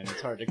this thing, and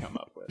it's hard to come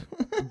up with.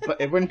 But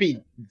it wouldn't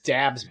be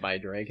dabs by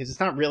Dre, because it's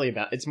not really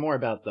about, it's more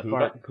about the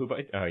fart.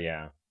 Oh,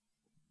 yeah.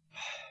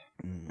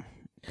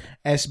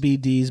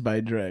 SBDs by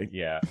Dre.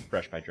 Yeah,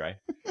 Fresh by Dre.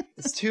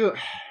 It's too...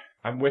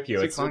 I'm with you.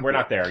 We're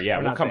not there. Yeah,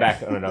 we'll come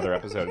back on another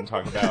episode and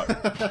talk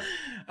about...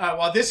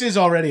 well, this is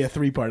already a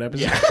 3-part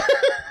episode. Yeah.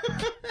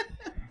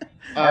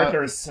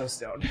 Arthur is so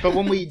stoned. But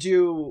when we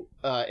do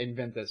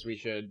invent this, we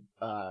should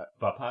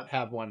butt pod?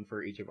 Have one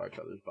for each of our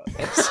other's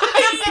butts.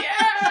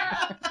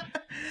 Yeah!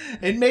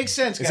 It makes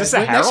sense, guys. Is this a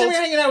Next time Harold?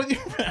 we're hanging out with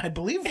you, I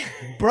believe,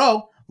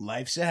 bro,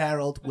 life's a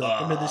Harold.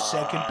 Welcome to the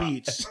second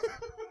beats.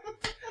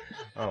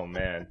 Oh,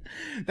 man.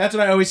 That's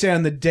what I always say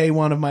on the day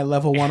one of my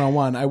level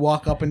 101. I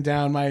walk up and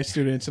down my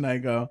students and I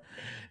go,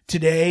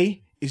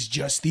 today is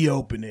just the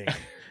opening.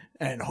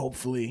 And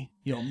hopefully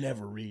you'll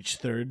never reach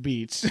third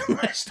beats.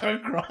 I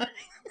start crying.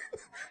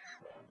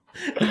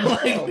 I'm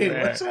like, wait,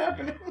 man. what's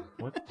happening?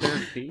 What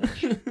third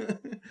beach?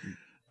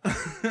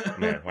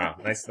 Man, wow.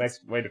 Nice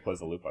way to close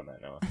the loop on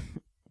that, Noah.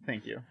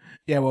 Thank you.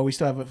 Yeah, well, we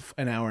still have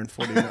an hour and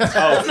 40 minutes.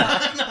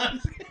 Oh.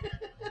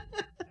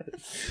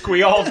 Can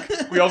we all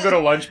go to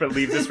lunch but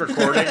leave this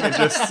recording and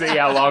just see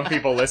how long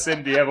people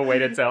listen? Do you have a way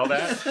to tell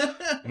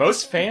that?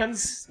 Most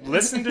fans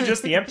listen to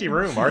just the empty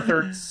room.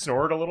 Arthur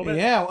snored a little bit.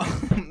 Yeah,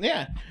 well,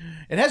 yeah.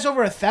 It has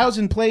over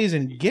 1,000 plays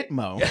in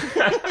Gitmo.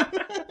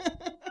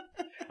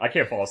 I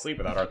can't fall asleep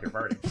without Arthur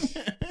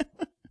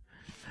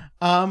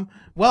farting.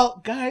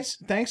 Well, guys,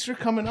 thanks for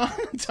coming on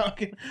and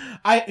talking.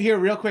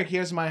 Real quick,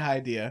 here's my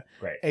idea.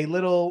 Great. A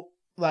little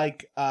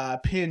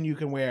pin you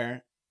can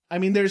wear. I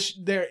mean,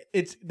 they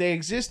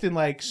exist in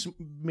like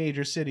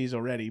major cities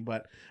already,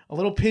 but a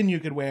little pin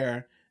you could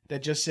wear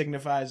that just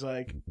signifies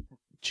like,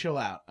 chill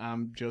out.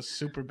 I'm just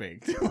super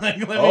baked.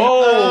 Like,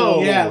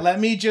 let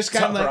me just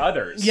kind of like, for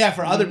others. Yeah,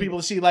 for other people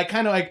to see. Like,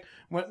 kind of like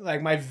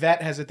my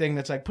vet has a thing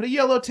that's like, put a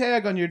yellow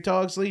tag on your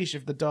dog's leash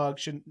if the dog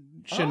shouldn't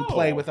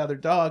play with other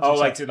dogs. Oh,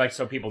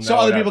 so people know. So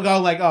other people go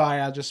like, oh,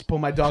 I'll just pull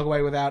my dog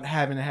away without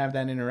having to have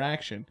that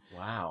interaction.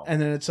 Wow.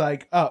 And then it's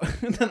like, oh, I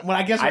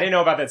didn't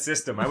know about that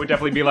system. I would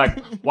definitely be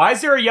like, why is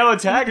there a yellow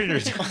tag on your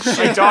dog?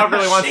 My dog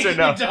really wants to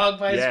know. Your dog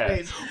by his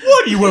face.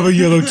 Why do you have a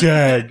yellow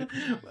tag?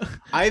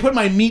 I put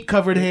my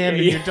meat-covered hand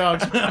in your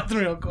dog's mouth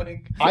real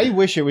quick. I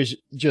wish it was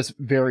just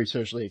very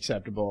socially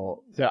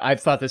acceptable. So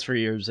I've thought this for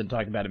years and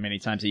talked about it many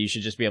times, that you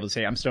should just be able to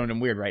say, I'm stoned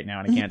and weird right now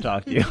and I can't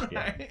talk to you.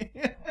 Yeah.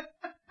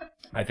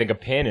 I think a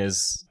pin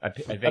is... I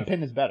think a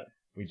pin is better.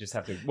 we just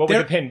have to... What would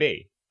the pin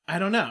be? I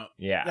don't know.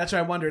 Yeah. That's what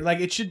I wondered. Like,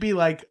 it should be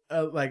like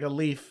a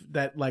leaf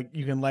that like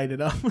you can light it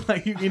up.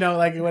 Like, you know,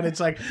 like when it's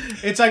like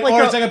like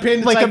or it's like a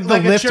pin. like it's the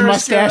lift churrascara.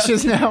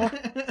 mustaches now.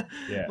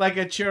 Yeah. Like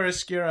a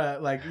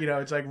churrascara. Like, you know,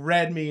 it's like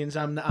red means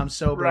I'm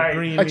sober. Right.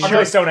 Green I means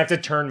just don't have to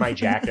turn my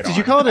jacket on. Did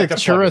you call it I a have to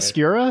plug it in.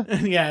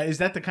 churrascara? yeah. Is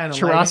that the kind of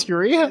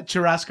Churrascaria?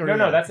 Churrascaria.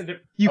 No, that's a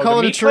different. You call the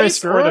it a meat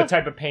place or churrascara? the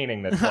type of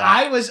painting that's black?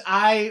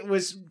 I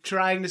was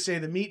trying to say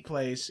the meat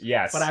place.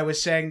 Yes. But I was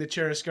saying the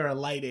churrascara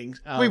lighting.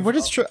 Wait, what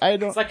is I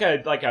don't. It's like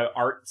a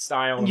art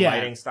style and Yeah.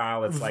 lighting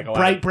style. It's like a lot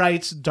bright of,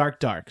 brights, dark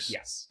darks.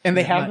 yes, And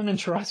they have not- them in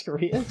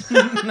churrascarias.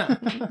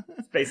 No.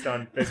 based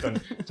on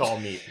tall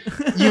meat.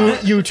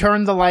 You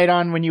turn the light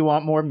on when you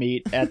want more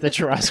meat at the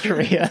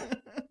churrascaria.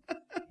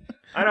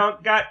 I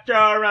don't got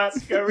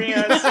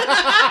churrascarias.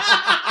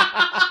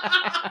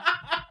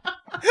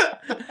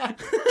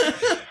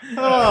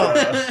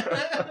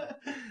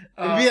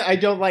 I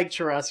don't like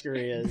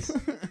churrascarias.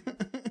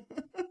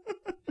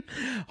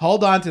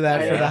 Hold on to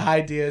that for the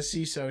Highdeas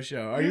CISO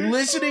show. Are you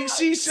listening,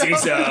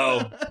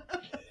 CISO?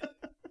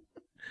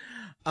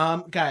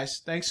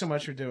 Guys, thanks so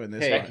much for doing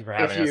this. Hey, Thank you for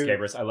having If us, you-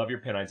 Gabrus. I love your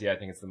pin idea. I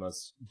think it's the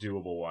most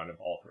doable one of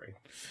all three.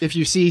 If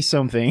you see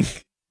something,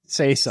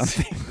 say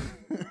something.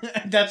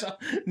 That's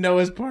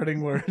Noah's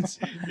parting words.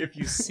 If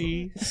you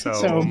see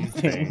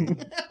Something.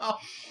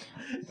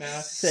 Now,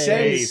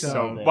 Say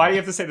something. Why do you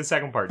have to say the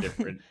second part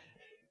different?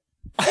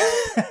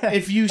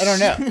 If you I don't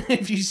know.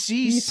 if you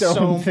see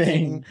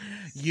Something. something,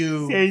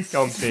 you Say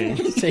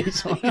something. Say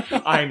something.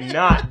 I'm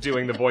not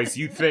doing the voice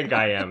you think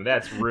I am.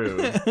 That's rude.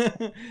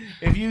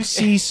 if you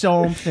see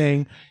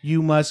something,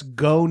 you must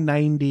go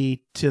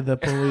 90 to the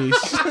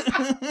police.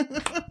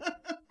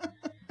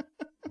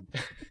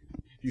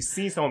 If you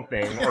see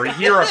something or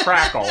hear a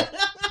crackle,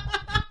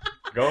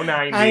 go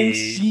 90. I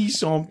see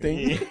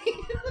something.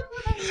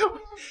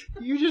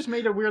 You just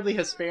made a weirdly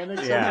Hispanic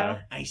somehow. Yeah.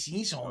 I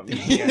see something.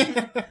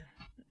 Yeah.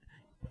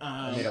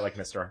 I made it like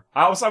Mr.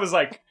 I was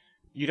like,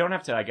 you don't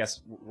have to, I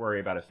guess, worry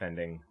about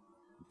offending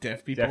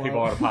Deaf people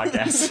on a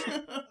podcast.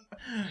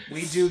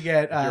 We do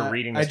get. You're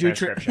reading this I do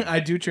transcription. I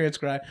do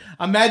transcribe.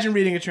 Imagine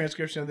reading a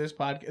transcription of this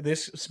podcast,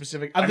 this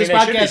specific of I this mean,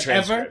 they should be podcast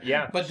ever. transcript,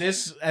 yeah. But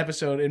this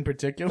episode in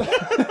particular.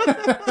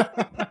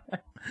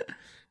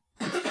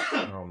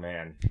 Oh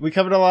man. We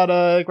covered a lot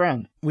of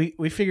ground. we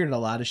figured a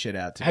lot of shit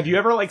out. Today. Have you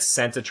ever like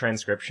sent a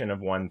transcription of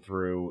one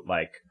through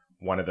like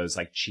one of those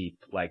like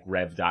cheap like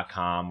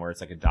rev.com where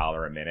it's like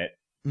 $1 a minute?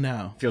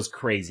 No. Feels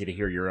crazy to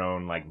hear your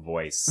own like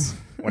voice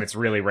when it's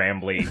really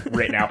rambly,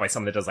 written out by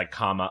someone that does like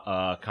comma,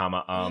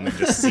 and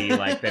just see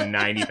like the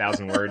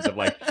 90,000 words of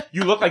like,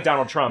 you look like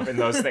Donald Trump in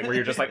those things where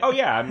you're just like, oh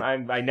yeah,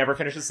 I never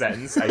finish a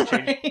sentence. I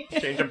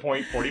change a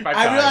point 45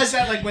 times. I realized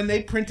that like when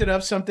they printed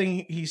up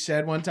something he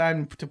said one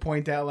time to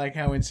point out like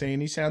how insane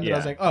he sounded, I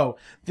was Yeah. like, oh,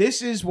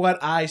 this is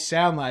what I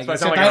sound like. So I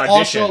sound Except like I an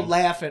also audition.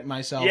 laugh at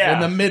myself Yeah.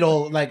 in the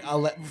middle, like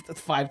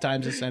 5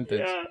 times a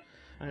sentence. Yeah.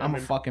 I'm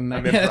a fucking I'm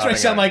nightmare. That's what I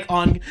improvising sound on like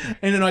on.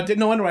 And then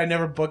no wonder I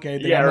never book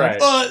anything. Yeah, I'm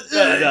right. Like,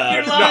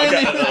 you're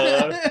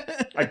lying.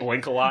 I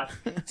blink a lot.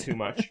 Too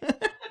much.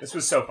 This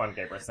was so fun,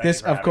 Gabriel. Thank This,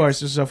 you for of having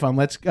course, is so fun.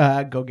 Let's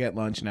go get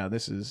lunch now.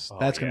 That's gonna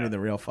yeah. be the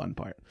real fun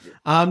part.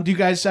 Do you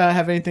guys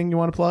have anything you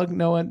want to plug?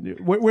 No one.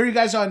 Where are you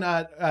guys on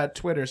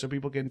Twitter so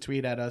people can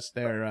tweet at us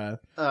there?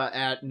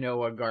 At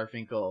Noah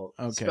Garfinkel.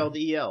 Okay. Spelled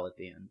EL at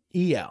the end.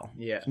 EL.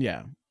 Yeah.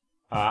 Yeah.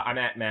 I'm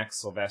at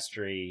Max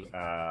Silvestri,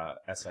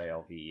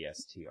 Silvestri.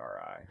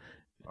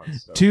 On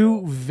social.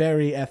 2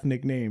 very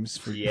ethnic names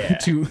for Yeah.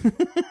 2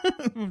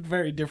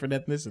 very different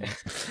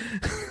ethnicities.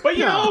 But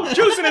you know,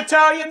 Jews and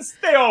Italians,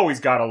 they always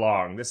got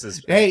along. This is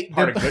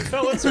part of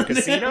Goodfellas or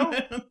Casino.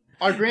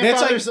 Our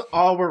grandfathers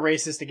all were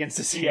racist against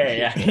the same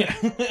Yeah.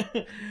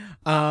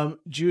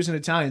 Jews and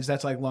Italians,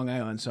 that's like Long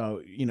Island.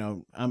 So, you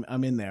know,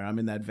 I'm in there. I'm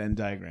in that Venn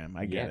diagram.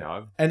 I get it.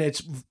 dog. And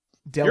it's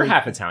deli, You're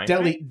half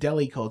Italian. right?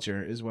 Deli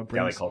culture is what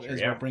brings culture,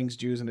 what brings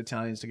Jews and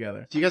Italians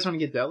together. Do you guys want to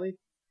get deli?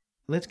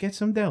 Let's get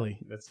some deli.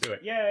 Let's do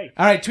it. Yay.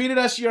 All right, tweet at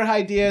us your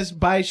ideas.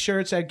 Buy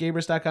shirts at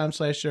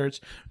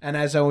Gabrus.com/shirts. And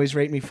as always,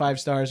 rate me 5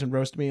 stars and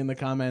roast me in the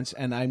comments,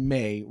 and I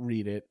may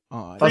read it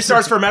on. 3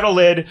 stars for metal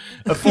lid,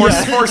 4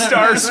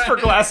 stars for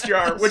glass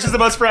jar, which is the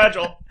most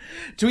fragile.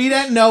 Tweet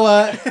at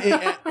Noah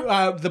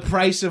the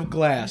price of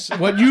glass.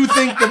 What you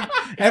think?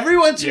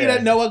 Everyone tweet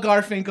at Noah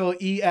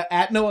Garfinkel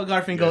at Noah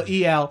Garfinkel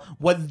EL.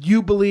 What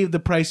you believe the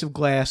price of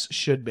glass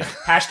should be.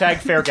 Hashtag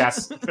fair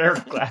glass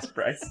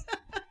price.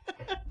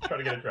 Try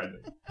to get it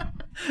trending.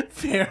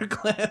 Fair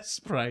glass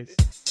price.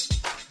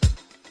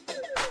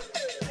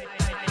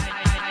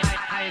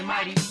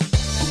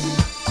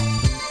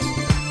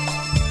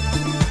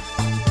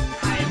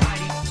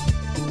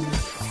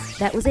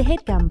 That was a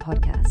HeadGum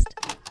podcast.